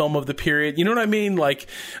crime film of the period. You know what I mean?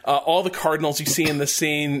 All the cardinals you see in this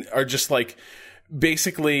scene are just,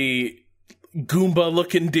 basically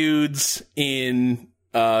Goomba-looking dudes in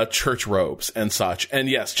church robes and such. And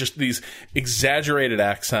yes, just these exaggerated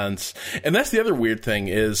accents. And that's the other weird thing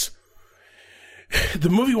is the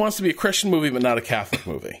movie wants to be a Christian movie but not a Catholic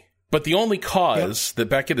movie. But the only cause that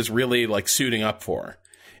Beckett is really, suiting up for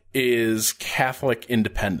is Catholic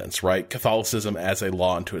independence, right? Catholicism as a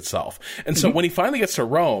law unto itself. And so when he finally gets to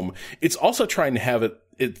Rome, it's also trying to have it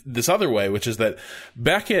this other way, which is that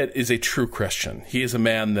Beckett is a true Christian. He is a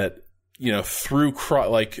man that, through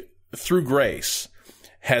grace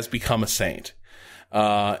has become a saint,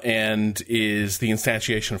 and is the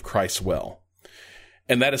instantiation of Christ's will.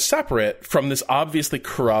 And that is separate from this obviously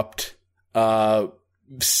corrupt,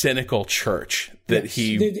 cynical church that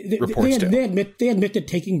he reports to. They admit to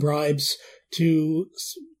taking bribes to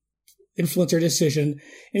influence their decision.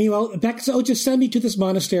 And Beckett said, just send me to this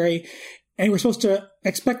monastery. And we're supposed to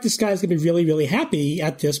expect this guy's going to be really, really happy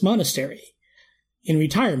at this monastery in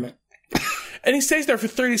retirement. And he stays there for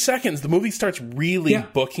 30 seconds. The movie starts really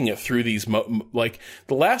booking it through these, the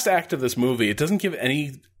last act of this movie, it doesn't give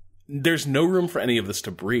there's no room for any of this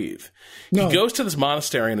to breathe. No. He goes to this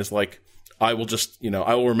monastery and is like, I will just,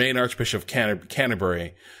 I will remain Archbishop of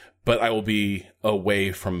Canterbury, but I will be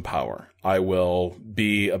away from power. I will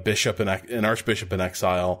be a bishop and an archbishop in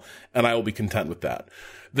exile, and I will be content with that.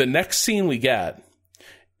 The next scene we get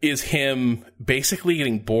is him basically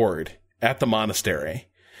getting bored at the monastery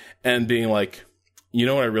and being like, you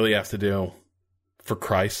know what I really have to do for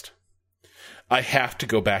Christ? I have to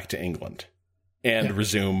go back to England and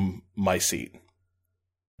resume my seat.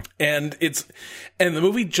 And the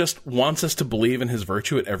movie just wants us to believe in his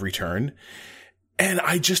virtue at every turn. And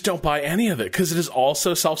I just don't buy any of it because it is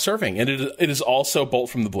also self-serving and it is also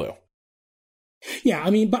bolt from the blue. Yeah,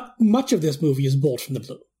 but much of this movie is bolt from the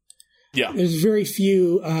blue. Yeah. There's very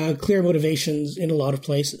few clear motivations in a lot of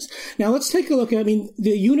places. Now, let's take a look at, the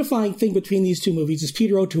unifying thing between these two movies is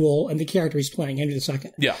Peter O'Toole and the character he's playing, Henry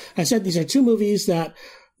II. Yeah. I said these are two movies that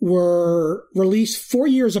were released 4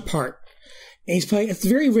 years apart. And he's playing, it's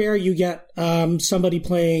very rare you get somebody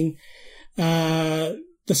playing the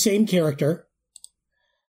same character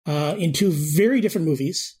in two very different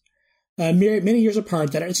movies, many years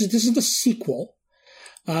apart. This is the sequel.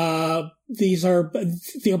 They're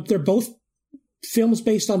both films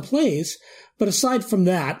based on plays, but aside from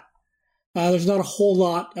that, there's not a whole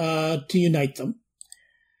lot to unite them.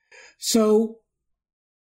 So,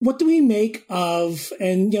 what do we make of?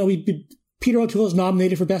 And Peter O'Toole is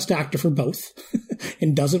nominated for Best Actor for both,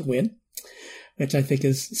 and doesn't win, which I think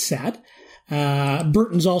is sad.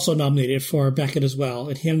 Burton's also nominated for Beckett as well,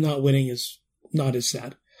 and him not winning is not as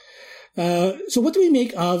sad. So, what do we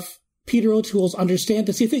make of Peter O'Toole's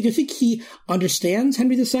understanding? Do you think he understands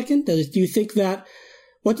Henry II? Do you think that,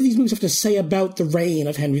 what do these movies have to say about the reign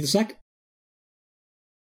of Henry II?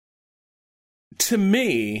 To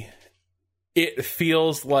me, it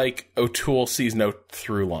feels like O'Toole sees no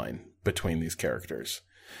through line between these characters.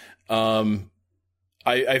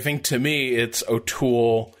 I think to me, it's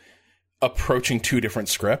O'Toole approaching two different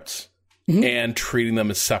scripts and treating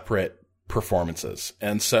them as separate performances.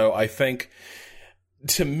 And so I think,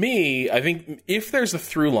 to me, I think if there's a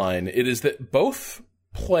through line, it is that both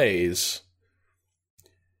plays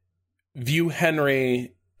view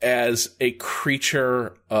Henry as a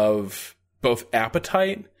creature of both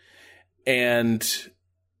appetite and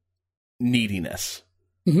neediness.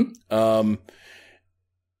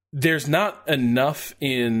 There's not enough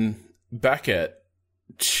in Beckett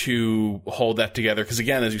to hold that together, because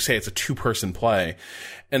again, as you say, it's a two-person play.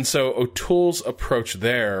 And so O'Toole's approach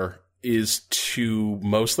there is to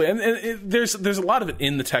mostly, there's a lot of it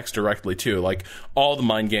in the text directly too. Like all the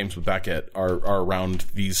mind games with Beckett are around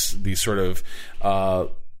these sort of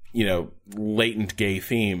latent gay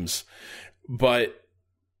themes. But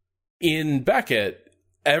in Beckett,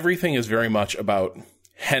 everything is very much about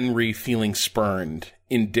Henry feeling spurned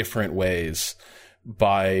in different ways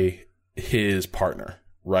by his partner.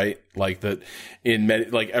 Right? Like that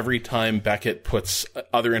like every time Beckett puts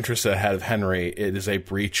other interests ahead of Henry, it is a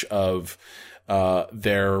breach of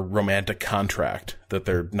their romantic contract that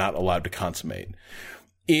they're not allowed to consummate.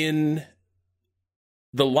 In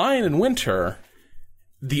The Lion in Winter,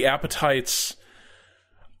 the appetites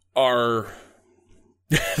are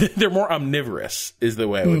they're more omnivorous, is the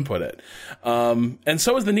way I would put it. And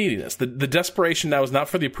so is the neediness. The desperation now is not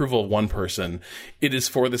for the approval of one person. It is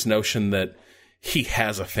for this notion that he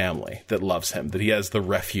has a family that loves him, that he has the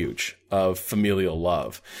refuge of familial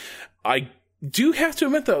love. I do have to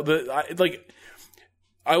admit, though, that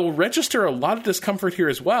I will register a lot of discomfort here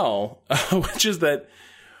as well, which is that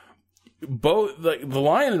both The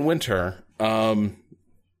Lion in Winter,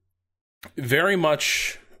 very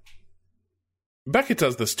much Beckett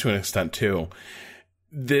does this to an extent too.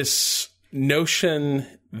 This notion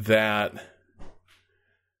that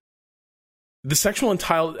the sexual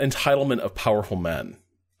entitlement of powerful men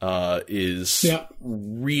is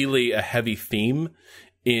really a heavy theme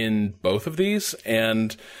in both of these.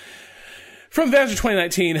 And from the vantage of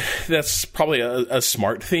 2019, that's probably a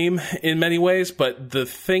smart theme in many ways. But the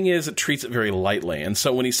thing is, it treats it very lightly. And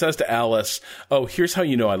so when he says to Alice, "Oh, here's how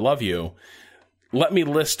you know I love you. Let me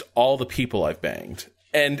list all the people I've banged."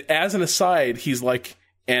 And as an aside, he's like,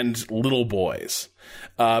 "and little boys."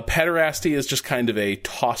 Pederasty is just kind of a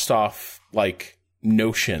tossed off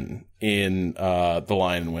notion in The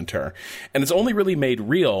Lion in Winter. And it's only really made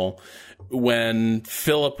real when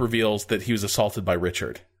Philip reveals that he was assaulted by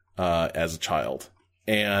Richard as a child.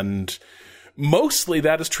 And mostly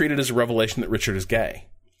that is treated as a revelation that Richard is gay.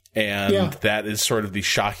 And that is sort of the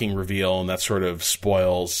shocking reveal, and that sort of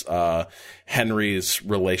spoils Henry's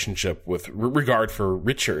relationship with regard for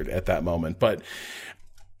Richard at that moment. But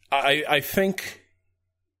I think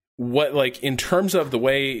in terms of the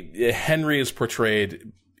way Henry is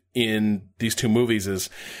portrayed in these two movies is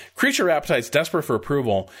creature appetites, desperate for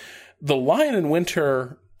approval. The Lion in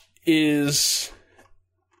Winter is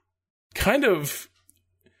kind of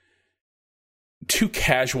too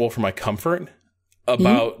casual for my comfort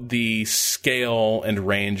about the scale and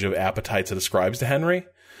range of appetites it ascribes to Henry,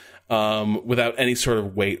 without any sort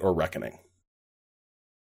of weight or reckoning.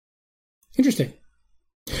 Interesting.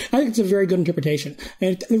 I think it's a very good interpretation,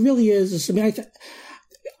 and it really is. I mean,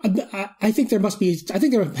 I think there must be. I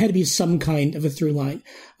think there had to be some kind of a through line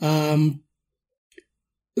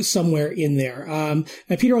somewhere in there. And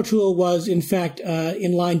Peter O'Toole was, in fact,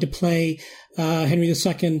 in line to play Henry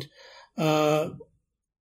II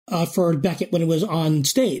for Beckett when it was on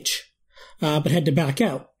stage, but had to back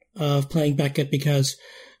out of playing Beckett because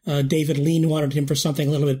David Lean wanted him for something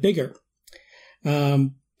a little bit bigger.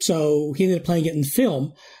 So he ended up playing it in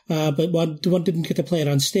film, but one didn't get to play it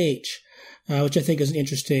on stage, which I think is an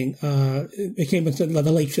interesting. It came in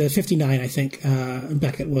the late 59, I think.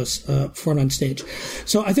 Beckett was performed on stage.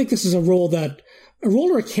 So I think this is a role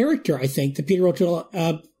or a character, I think, that Peter O'Toole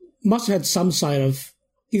must have had some side of.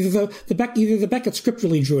 Either the Beckett script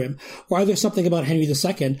really drew him, or either something about Henry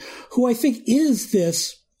II, who I think is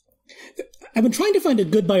this. I've been trying to find a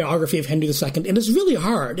good biography of Henry II, and it's really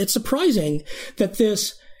hard. It's surprising that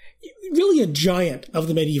this really a giant of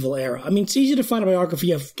the medieval era. I mean, it's easy to find a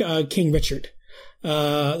biography of King Richard,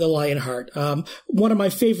 the Lionheart. One of my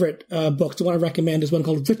favorite books, the one I recommend, is one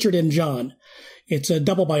called Richard and John. It's a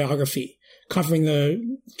double biography covering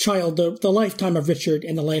the lifetime of Richard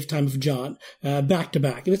and the lifetime of John, back to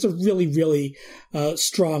back. And it's a really, really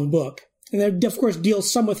strong book. And that, of course,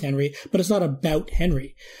 deals some with Henry, but it's not about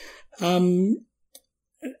Henry. I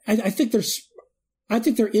think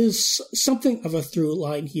there is something of a through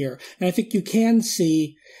line here. And I think you can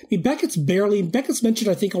see, Beckett's mentioned,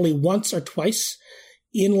 I think, only once or twice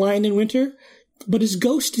in Lion in Winter, but his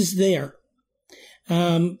ghost is there.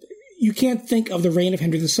 you can't think of the reign of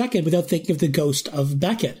Henry II without thinking of the ghost of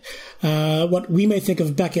Becket. What we may think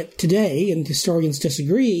of Becket today, and historians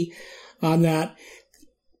disagree on that,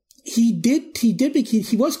 he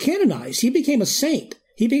was canonized. He became a saint.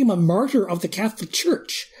 He became a martyr of the Catholic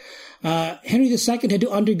Church. Henry II had to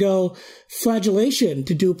undergo flagellation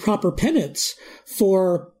to do proper penance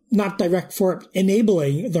for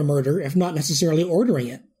enabling the murder, if not necessarily ordering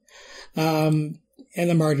it. And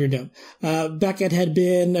the martyrdom. Becket had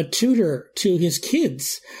been a tutor to his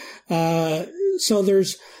kids. So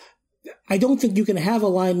I don't think you can have A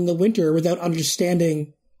Lion in the Winter without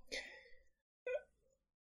understanding.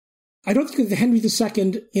 I don't think the Henry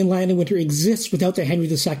II in Lion in Winter exists without the Henry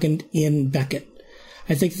II in Becket.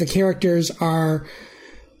 I think the characters I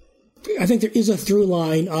think there is a through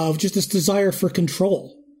line of just this desire for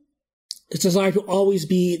control. This desire to always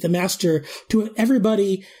be the master to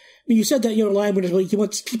everybody. I mean, you said that, Lion Winter, he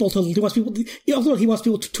wants people to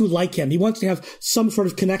like him. He wants to have some sort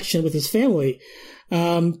of connection with his family.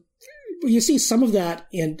 You see some of that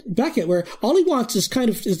in Becket, where all he wants is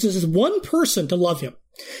this one person to love him.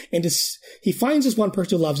 And he finds this one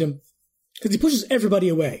person who loves him because he pushes everybody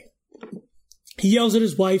away. He yells at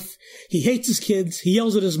his wife. He hates his kids. He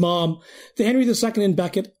yells at his mom. The Henry II in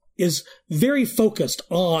Becket is very focused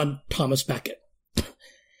on Thomas Becket.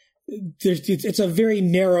 It's a very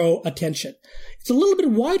narrow attention. It's a little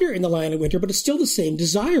bit wider in The Lion in Winter, but it's still the same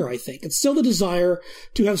desire, I think. It's still the desire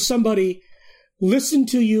to have somebody listen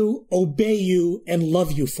to you, obey you, and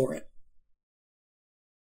love you for it.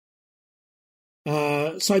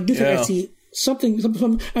 So I do think I see something,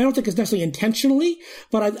 I don't think it's necessarily intentionally,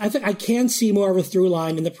 but I think I can see more of a through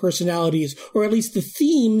line in the personalities, or at least the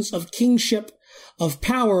themes of kingship, of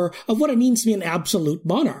power, of what it means to be an absolute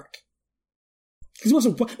monarch. Because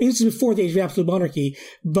this is before the age of absolute monarchy,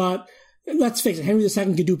 but let's face it, Henry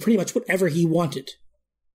II could do pretty much whatever he wanted.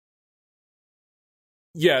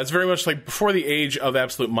 Yeah, it's very much like before the age of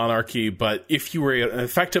absolute monarchy, but if you were an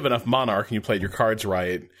effective enough monarch and you played your cards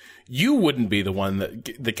right, you wouldn't be the one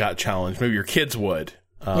that got challenged. Maybe your kids would,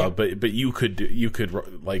 but you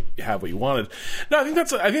could like have what you wanted. No, I think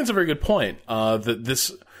it's a very good point.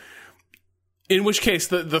 In which case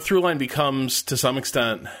the through line becomes to some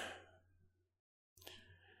extent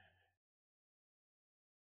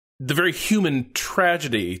the very human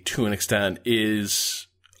tragedy. To an extent, is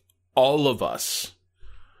all of us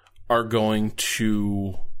are going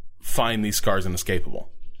to find these scars inescapable.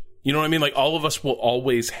 You know what I mean? Like, all of us will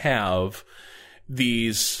always have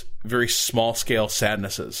these very small-scale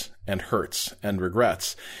sadnesses and hurts and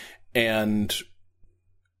regrets. And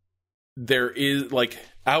there is, like,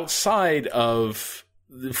 outside of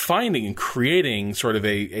finding and creating sort of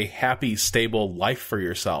a happy, stable life for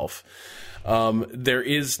yourself, there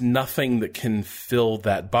is nothing that can fill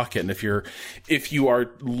that bucket. And if you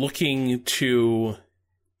are looking to...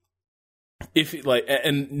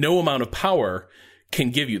 and no amount of power can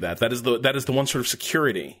give you that. That is the one sort of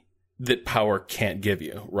security that power can't give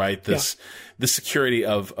you, right? The security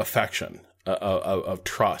of affection, of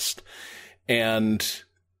trust. And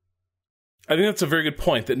I think that's a very good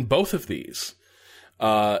point, that in both of these,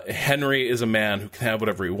 Henry is a man who can have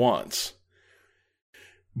whatever he wants.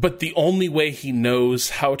 But the only way he knows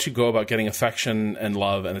how to go about getting affection and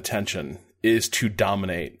love and attention is to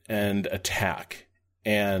dominate and attack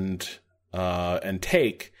and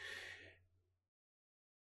take,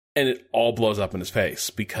 and it all blows up in his face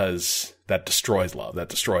because that destroys love, that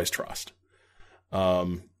destroys trust.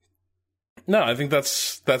 No, I think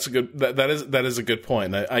that's a good, that is a good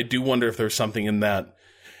point. I do wonder if there's something in that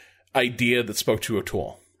idea that spoke to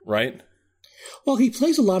O'Toole, right? Well, he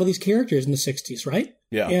plays a lot of these characters in the 60s, right?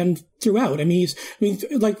 Yeah. And throughout, through the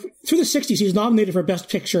 60s, he's nominated for Best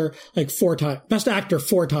Picture like 4 times, Best Actor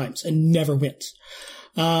 4 times, and never wins.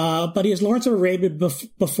 But he has Lawrence of Arabia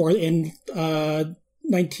before in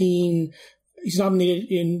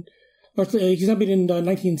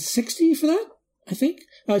 1960 for that, I think.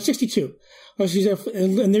 62.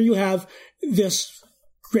 And there you have this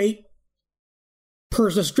great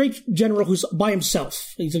person, this great general who's by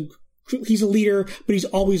himself. He's a leader, but he's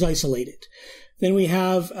always isolated. Then we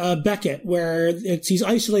have Becket, where he's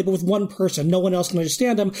isolated with one person. No one else can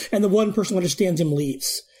understand him, and the one person who understands him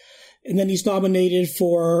leaves. And then he's nominated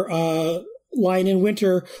for Lion in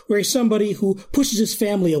Winter, where he's somebody who pushes his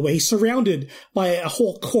family away. He's surrounded by a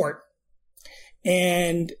whole court,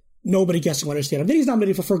 and nobody gets to understand him. Then he's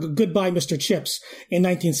nominated for Goodbye, Mr. Chips in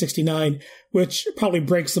 1969, which probably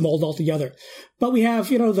breaks the mold altogether. But we have,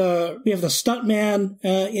 the Stuntman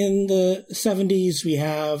in the 70s. We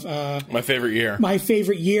have My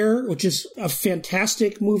Favorite Year, which is a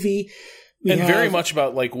fantastic movie. Very much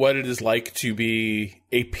about like what it is like to be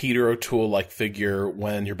a Peter O'Toole-like figure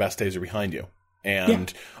when your best days are behind you.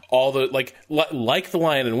 And all the, like The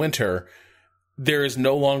Lion in Winter, there is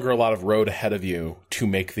no longer a lot of road ahead of you to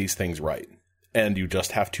make these things right. And you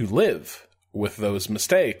just have to live with those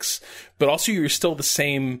mistakes. But also you're still the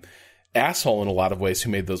same asshole in a lot of ways who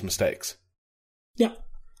made those mistakes. Yeah.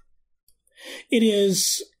 It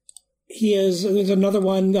is... There's another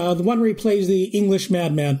one, the one where he plays the English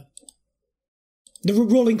madman. The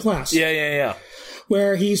ruling class. Yeah.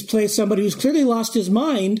 Where he's plays somebody who's clearly lost his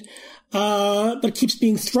mind, but keeps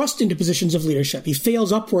being thrust into positions of leadership. He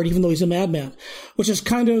fails upward even though he's a madman, which is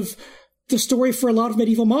kind of the story for a lot of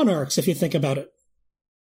medieval monarchs, if you think about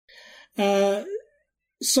it.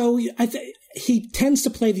 So he tends to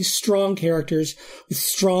play these strong characters with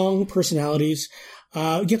strong personalities,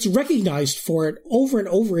 gets recognized for it over and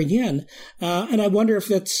over again. And I wonder if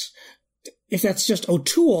that's just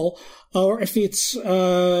O'Toole or if it's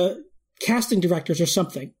casting directors or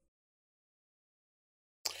something.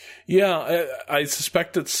 Yeah, I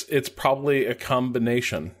suspect it's probably a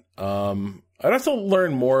combination. I'd have to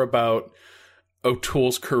learn more about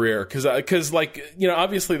O'Toole's career because like, you know,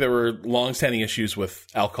 obviously there were long-standing issues with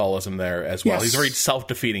alcoholism there as well. Yes. He's a very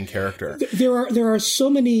self-defeating character. There are so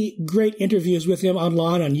many great interviews with him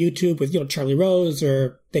online on YouTube with, you know, Charlie Rose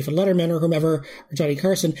or David Letterman or whomever, or Johnny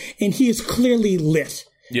Carson, and he is clearly lit.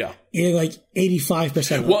 Yeah. In like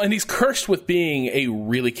 85%. Well, and he's cursed with being a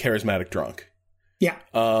really charismatic drunk. Yeah.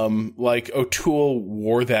 Like O'Toole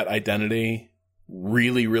wore that identity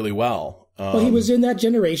really, really well. Well, he was in that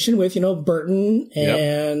generation with, you know, Burton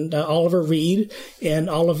and Oliver Reed and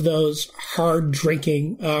all of those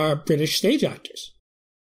hard-drinking British stage actors.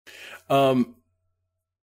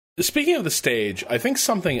 Speaking of the stage, I think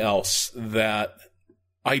something else that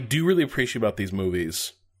I do really appreciate about these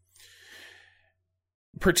movies,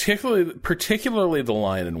 particularly The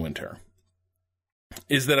Lion in Winter,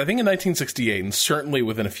 is that I think in 1968, and certainly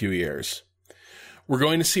within a few years, we're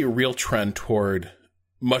going to see a real trend toward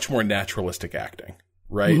much more naturalistic acting,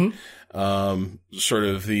 right? Mm-hmm. Sort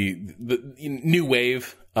of the new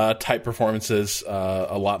wave type performances,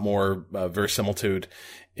 a lot more verisimilitude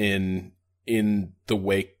in the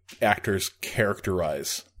way actors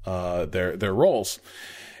characterize their roles.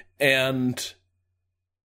 And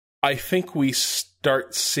I think we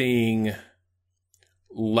start seeing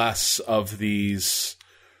less of these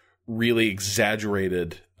really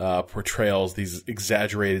exaggerated portrayals, these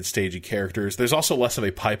exaggerated stagey characters. There's also less of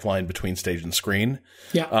a pipeline between stage and screen.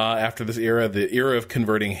 Yeah. After this era, the era of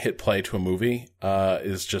converting hit play to a movie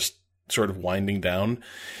is just sort of winding down.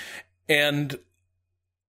 And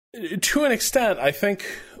to an extent, I think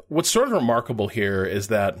what's sort of remarkable here is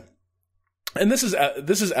that, and this is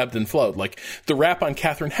ebbed and flowed. Like the rap on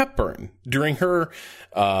Katharine Hepburn during her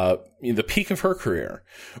the peak of her career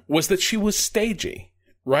was that she was stagey,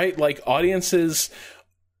 right? Like audiences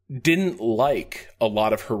didn't like a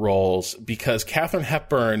lot of her roles because Katharine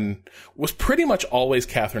Hepburn was pretty much always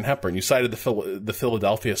Katharine Hepburn. You cited the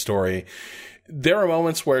Philadelphia story. There are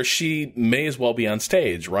moments where she may as well be on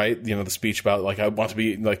stage, right? You know, the speech about like, I want to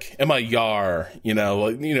be like, am I Yar? You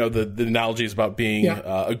know, the analogy is about being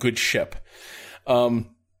a good ship.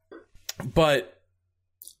 But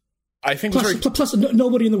I think plus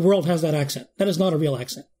nobody in the world has that accent. That is not a real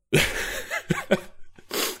accent.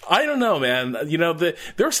 I don't know, man. You know, there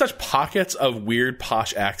were such pockets of weird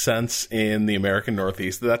posh accents in the American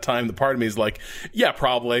Northeast at that time. The part of me is like, yeah,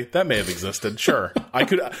 probably that may have existed. Sure, I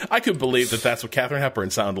could believe that that's what Katharine Hepburn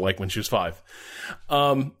sounded like when she was 5.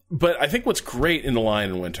 But I think what's great in The Lion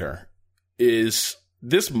in Winter is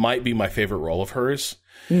this might be my favorite role of hers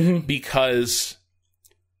because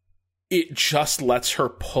it just lets her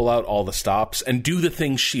pull out all the stops and do the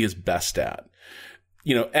things she is best at.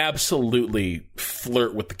 You know, absolutely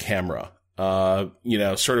flirt with the camera, you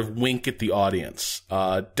know, sort of wink at the audience,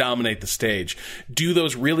 dominate the stage, do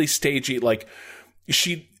those really stagey, like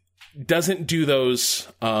she doesn't do those,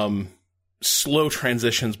 slow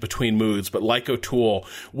transitions between moods, but like O'Toole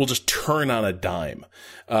will just turn on a dime,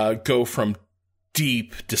 go from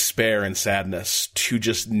deep despair and sadness to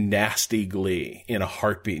just nasty glee in a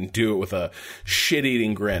heartbeat and do it with a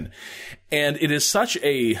shit-eating grin. And it is such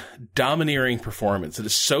a domineering performance. It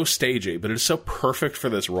is so stagey, but it is so perfect for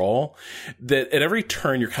this role that at every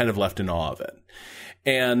turn you're kind of left in awe of it.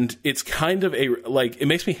 And it's kind of it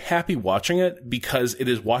makes me happy watching it because it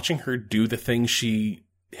is watching her do the things she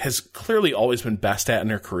has clearly always been best at in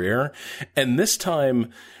her career. And this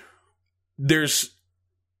time there's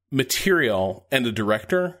material and a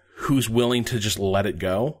director who's willing to just let it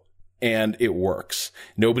go and it works.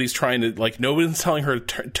 Nobody's trying to, nobody's telling her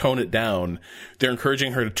to tone it down. They're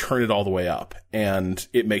encouraging her to turn it all the way up, and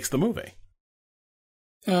it makes the movie.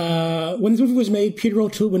 When this movie was made,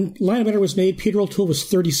 when Lion and Winter was made, Peter O'Toole was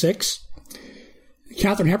 36.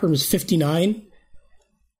 Katharine Hepburn was 59.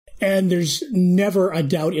 And there's never a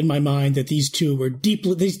doubt in my mind that these two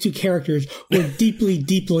characters were deeply,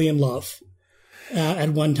 deeply in love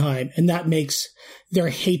at one time. And that makes their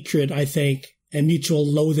hatred, I think, and mutual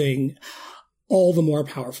loathing all the more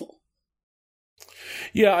powerful.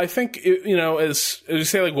 Yeah, I think, as you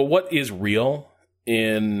say, what is real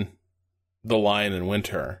in The Lion in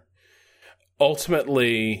Winter?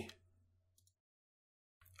 Ultimately,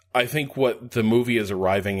 I think what the movie is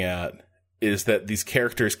arriving at is that these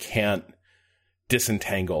characters can't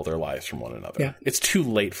disentangle their lives from one another. Yeah. It's too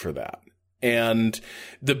late for that. And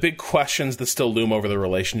the big questions that still loom over the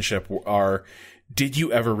relationship are, did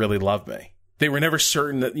you ever really love me? They were never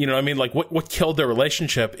certain that, what killed their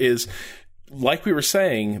relationship is, like we were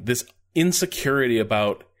saying, this insecurity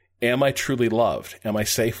about, am I truly loved? Am I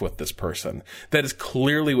safe with this person? That is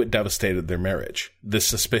clearly what devastated their marriage. This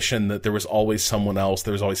suspicion that there was always someone else,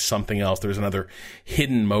 there was always something else, there was another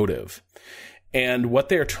hidden motive. And what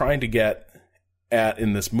they are trying to get at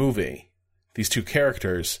in this movie, these two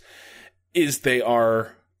characters, is they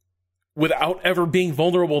are, without ever being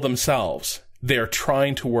vulnerable themselves, they are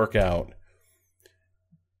trying to work out,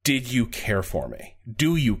 did you care for me?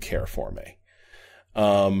 Do you care for me?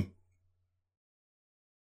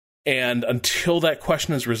 And until that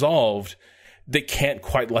question is resolved, they can't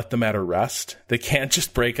quite let the matter rest. They can't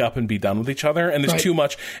just break up and be done with each other. And there's too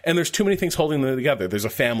much, and there's too many things holding them together. There's a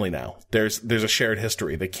family now. There's a shared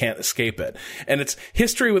history. They can't escape it. And it's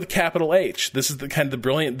history with a capital H. This is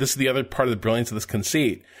this is the other part of the brilliance of this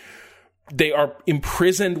conceit. They are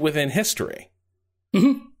imprisoned within history.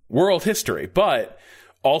 Mm-hmm. World history. But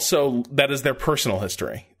also that is their personal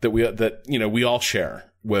history that we all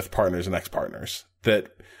share with partners and ex-partners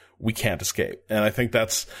that we can't escape. And I think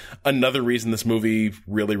that's another reason this movie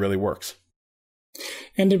really, really works.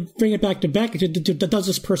 And to bring it back to Beckett, does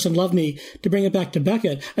this person love me? To bring it back to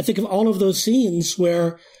Beckett, I think of all of those scenes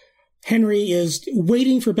where Henry is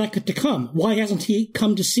waiting for Beckett to come. Why hasn't he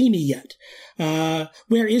come to see me yet?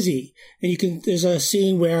 Where is he? And there's a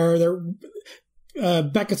scene where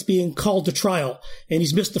Beckett's being called to trial, and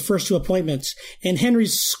he's missed the first two appointments. And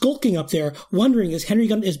Henry's skulking up there, wondering, is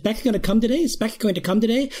Beckett going to come today? Is Beckett going to come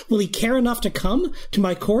today? Will he care enough to come to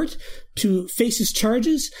my court to face his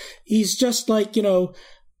charges? He's just like, the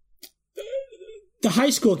high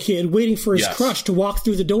school kid waiting for his crush to walk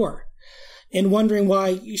through the door and wondering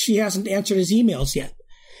why she hasn't answered his emails yet.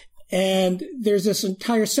 And there's this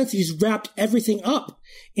entire sense that he's wrapped everything up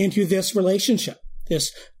into this relationship,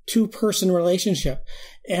 this two-person relationship.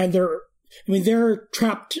 And they're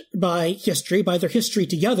trapped by history, by their history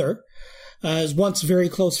together as once very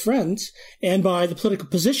close friends, and by the political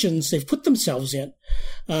positions they've put themselves in.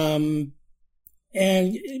 I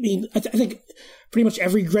think pretty much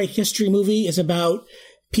every great history movie is about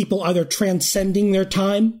people either transcending their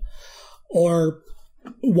time or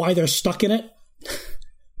why they're stuck in it.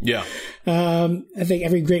 Yeah. I think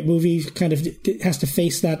every great movie kind of has to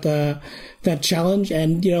face that challenge.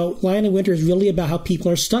 And, Lion in Winter is really about how people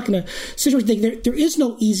are stuck in a situation. There is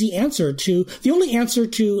no easy answer the only answer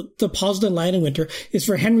to the puzzle in Lion in Winter is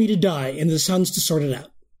for Henry to die and the sons to sort it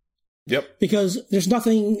out. Yep. Because there's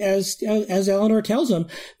nothing, as Eleanor tells him,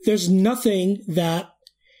 there's nothing that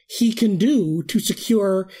he can do to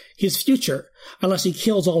secure his future unless he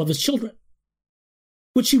kills all of his children.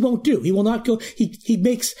 Which he won't do. He will not go.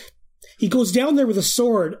 He goes down there with a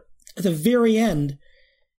sword at the very end,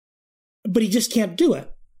 but he just can't do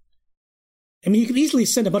it. I mean, he could easily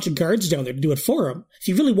send a bunch of guards down there to do it for him. If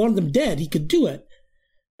he really wanted them dead, he could do it,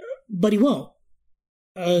 but he won't.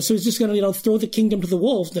 So he's just going to, throw the kingdom to the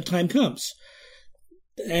wolves when the time comes.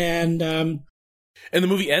 And the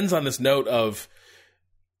movie ends on this note of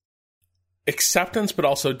acceptance, but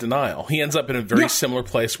also denial. He ends up in a very similar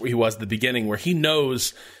place where he was at the beginning, where he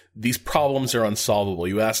knows these problems are unsolvable.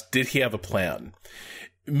 You ask, did he have a plan?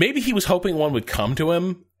 Maybe he was hoping one would come to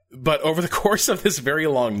him, but over the course of this very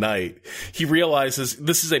long night, he realizes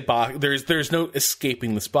this is a box. There's no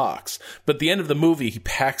escaping this box. But at the end of the movie, he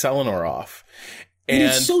packs Eleanor off. And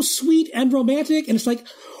it's so sweet and romantic, and it's like,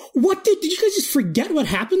 what did you guys just forget what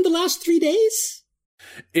happened the last 3 days?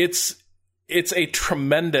 It's a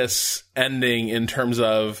tremendous ending in terms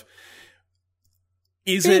of,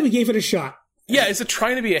 we gave it a shot. Yeah, is it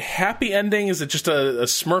trying to be a happy ending? Is it just a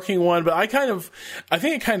smirking one? But I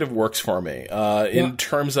think it kind of works for me in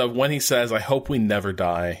terms of when he says, I hope we never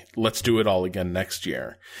die. Let's do it all again next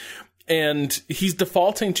year. And he's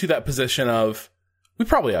defaulting to that position of, we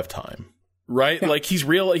probably have time, right? Yeah. Like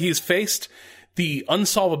he's faced the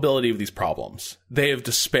unsolvability of these problems. They have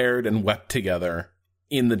despaired and wept together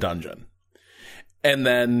in the dungeon. And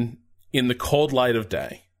then in the cold light of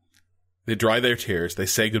day, they dry their tears, they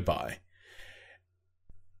say goodbye.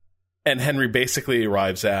 And Henry basically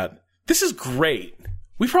arrives at, this is great.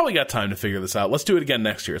 We've probably got time to figure this out. Let's do it again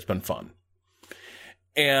next year. It's been fun.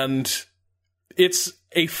 And it's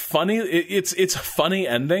a funny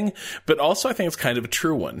ending, but also I think it's kind of a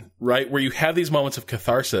true one, right? Where you have these moments of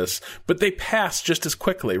catharsis, but they pass just as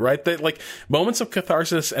quickly, right? They, like, moments of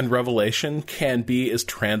catharsis and revelation can be as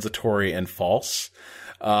transitory and false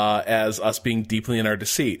as us being deeply in our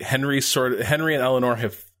deceit. Henry and Eleanor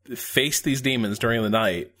have faced these demons during the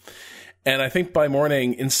night. And I think by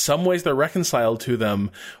morning, in some ways, they're reconciled to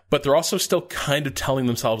them, but they're also still kind of telling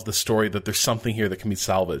themselves the story that there's something here that can be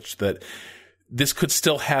salvaged, that this could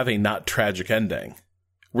still have a not tragic ending.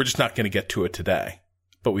 We're just not going to get to it today,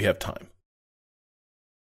 but we have time.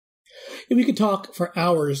 We could talk for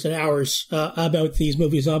hours and hours about these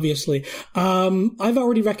movies, obviously. I've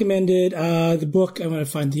already recommended the book. I'm going to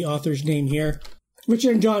find the author's name here.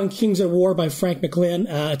 Richard and John, Kings at War by Frank McLynn.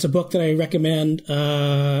 It's a book that I recommend,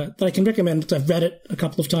 that I can recommend. I've read it a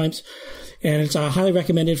couple of times, and it's highly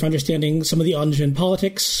recommended for understanding some of the Onion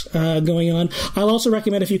politics going on. I'll also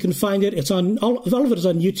recommend, if you can find it, it's on, all of it is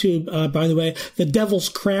on YouTube, by the way, The Devil's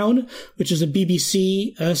Crown, which is a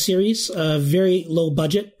BBC series, very low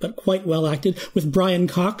budget, but quite well acted, with Brian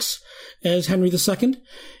Cox as Henry II.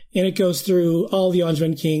 And it goes through all the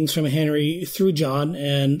Angevin kings from Henry through John,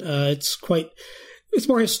 and it's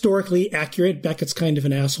more historically accurate. Beckett's kind of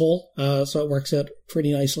an asshole, so it works out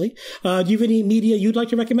pretty nicely. Do you have any media you'd like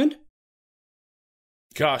to recommend?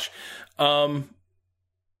 Gosh. I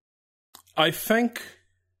think,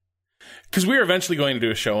 because we're eventually going to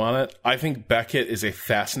do a show on it, I think Beckett is a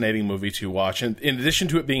fascinating movie to watch. And in addition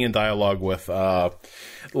to it being in dialogue with Lion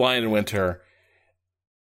and Winter,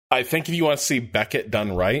 I think if you want to see Beckett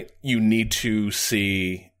done right, you need to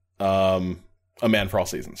see A Man for All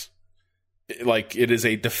Seasons. Like, it is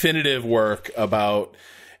a definitive work about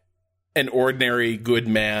an ordinary good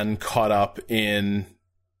man caught up in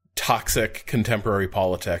toxic contemporary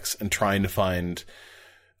politics and trying to find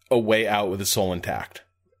a way out with his soul intact.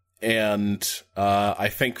 And I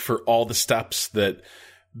think for all the steps that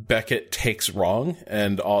Beckett takes wrong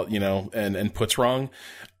and puts wrong,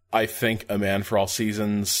 I think A Man for All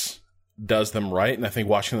Seasons does them right. And I think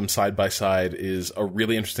watching them side by side is a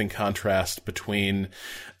really interesting contrast between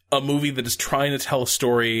a movie that is trying to tell a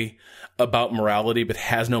story about morality but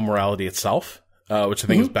has no morality itself, which I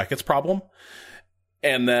think is Beckett's problem.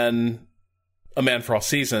 And then A Man for All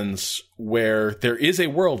Seasons, where there is a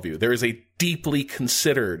worldview. There is a deeply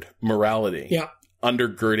considered morality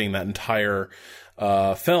undergirding that entire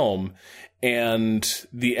film. And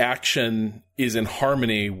the action is in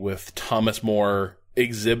harmony with Thomas More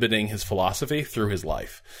exhibiting his philosophy through his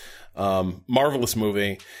life. Marvelous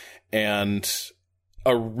movie, and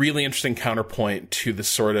a really interesting counterpoint to the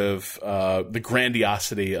sort of the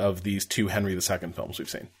grandiosity of these two Henry II films we've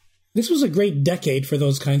seen. This was a great decade for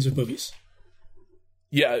those kinds of movies.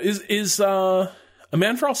 Yeah, is A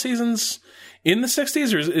Man for All Seasons in the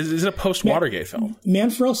 60s, or is it a post-Watergate film? Man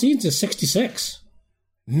for All Seasons is 66.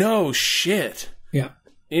 No shit. Yeah.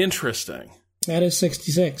 Interesting. That is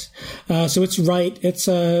 66. So it's right.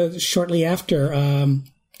 It's shortly after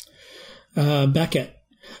Beckett.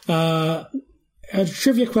 A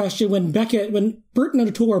trivia question: when Burton and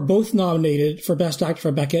O'Toole were both nominated for Best Actor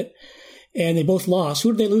for Beckett, and they both lost,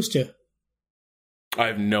 who did they lose to? I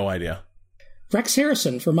have no idea. Rex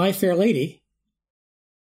Harrison for My Fair Lady.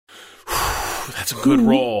 That's a good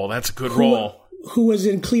role. That's a good role. Who was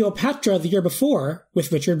in Cleopatra the year before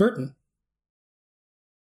with Richard Burton.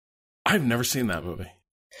 I've never seen that movie.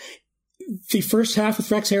 The first half with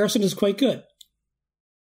Rex Harrison is quite good.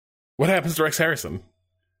 What happens to Rex Harrison?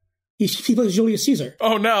 He plays Julius Caesar.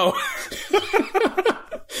 Oh, no.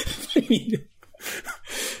 I mean,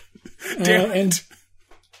 damn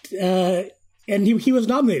it. And he was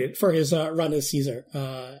nominated for his run as Caesar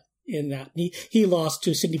in that. He lost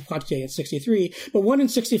to Sidney Poitier in 63, but won in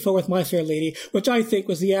 64 with My Fair Lady, which I think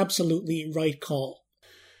was the absolutely right call.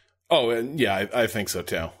 Oh, and yeah, I think so,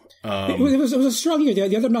 too. It was a strong year.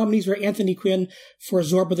 The other nominees were Anthony Quinn for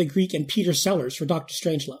Zorba the Greek and Peter Sellers for Dr.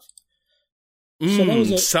 Strangelove.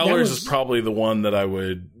 So Sellers is probably the one that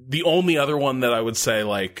the only other one that I would say,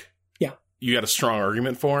 like, you got a strong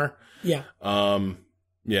argument for. Yeah.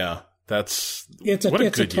 Yeah, It's a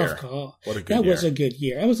good year. tough call. What a good that year. was a good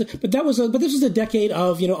year. But this was a decade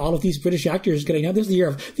of all of these British actors getting out. This is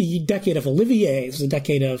the decade of Olivier. This was the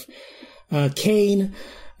decade of Kane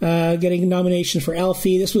getting a nomination for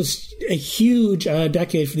Alfie. This was a huge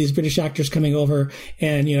decade for these British actors coming over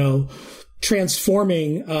and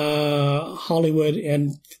transforming Hollywood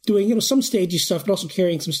and doing some stagey stuff, but also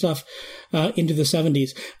carrying some stuff into the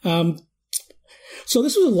 70s. So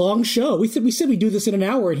this was a long show. We said we'd do this in an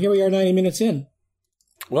hour, and here we are 90 minutes in.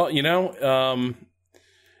 Well,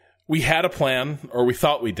 we had a plan, or we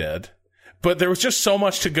thought we did, but there was just so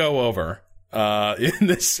much to go over in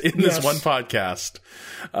this one podcast.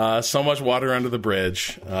 So much water under the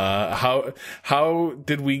bridge. How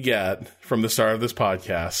did we get from the start of this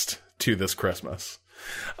podcast to this Christmas?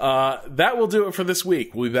 That will do it for this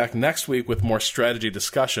week. We'll be back next week with more strategy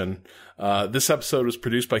discussion. This episode was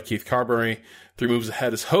produced by Keith Carberry. Three Moves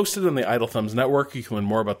Ahead is hosted on the Idle Thumbs Network. You can learn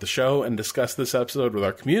more about the show and discuss this episode with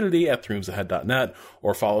our community at threemovesahead.net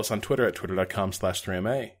or follow us on Twitter at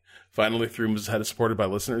twitter.com/3MA. Finally, Three Moves Ahead is supported by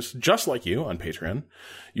listeners just like you on Patreon.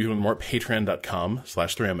 You can learn more at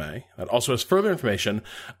patreon.com/3MA. That also has further information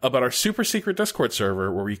about our super secret Discord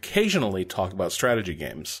server where we occasionally talk about strategy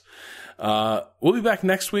games. We'll be back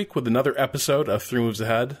next week with another episode of Three Moves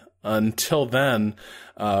Ahead. Until then,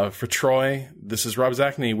 for Troy, this is Rob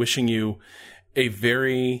Zacny wishing you a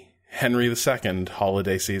very Henry II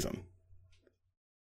holiday season.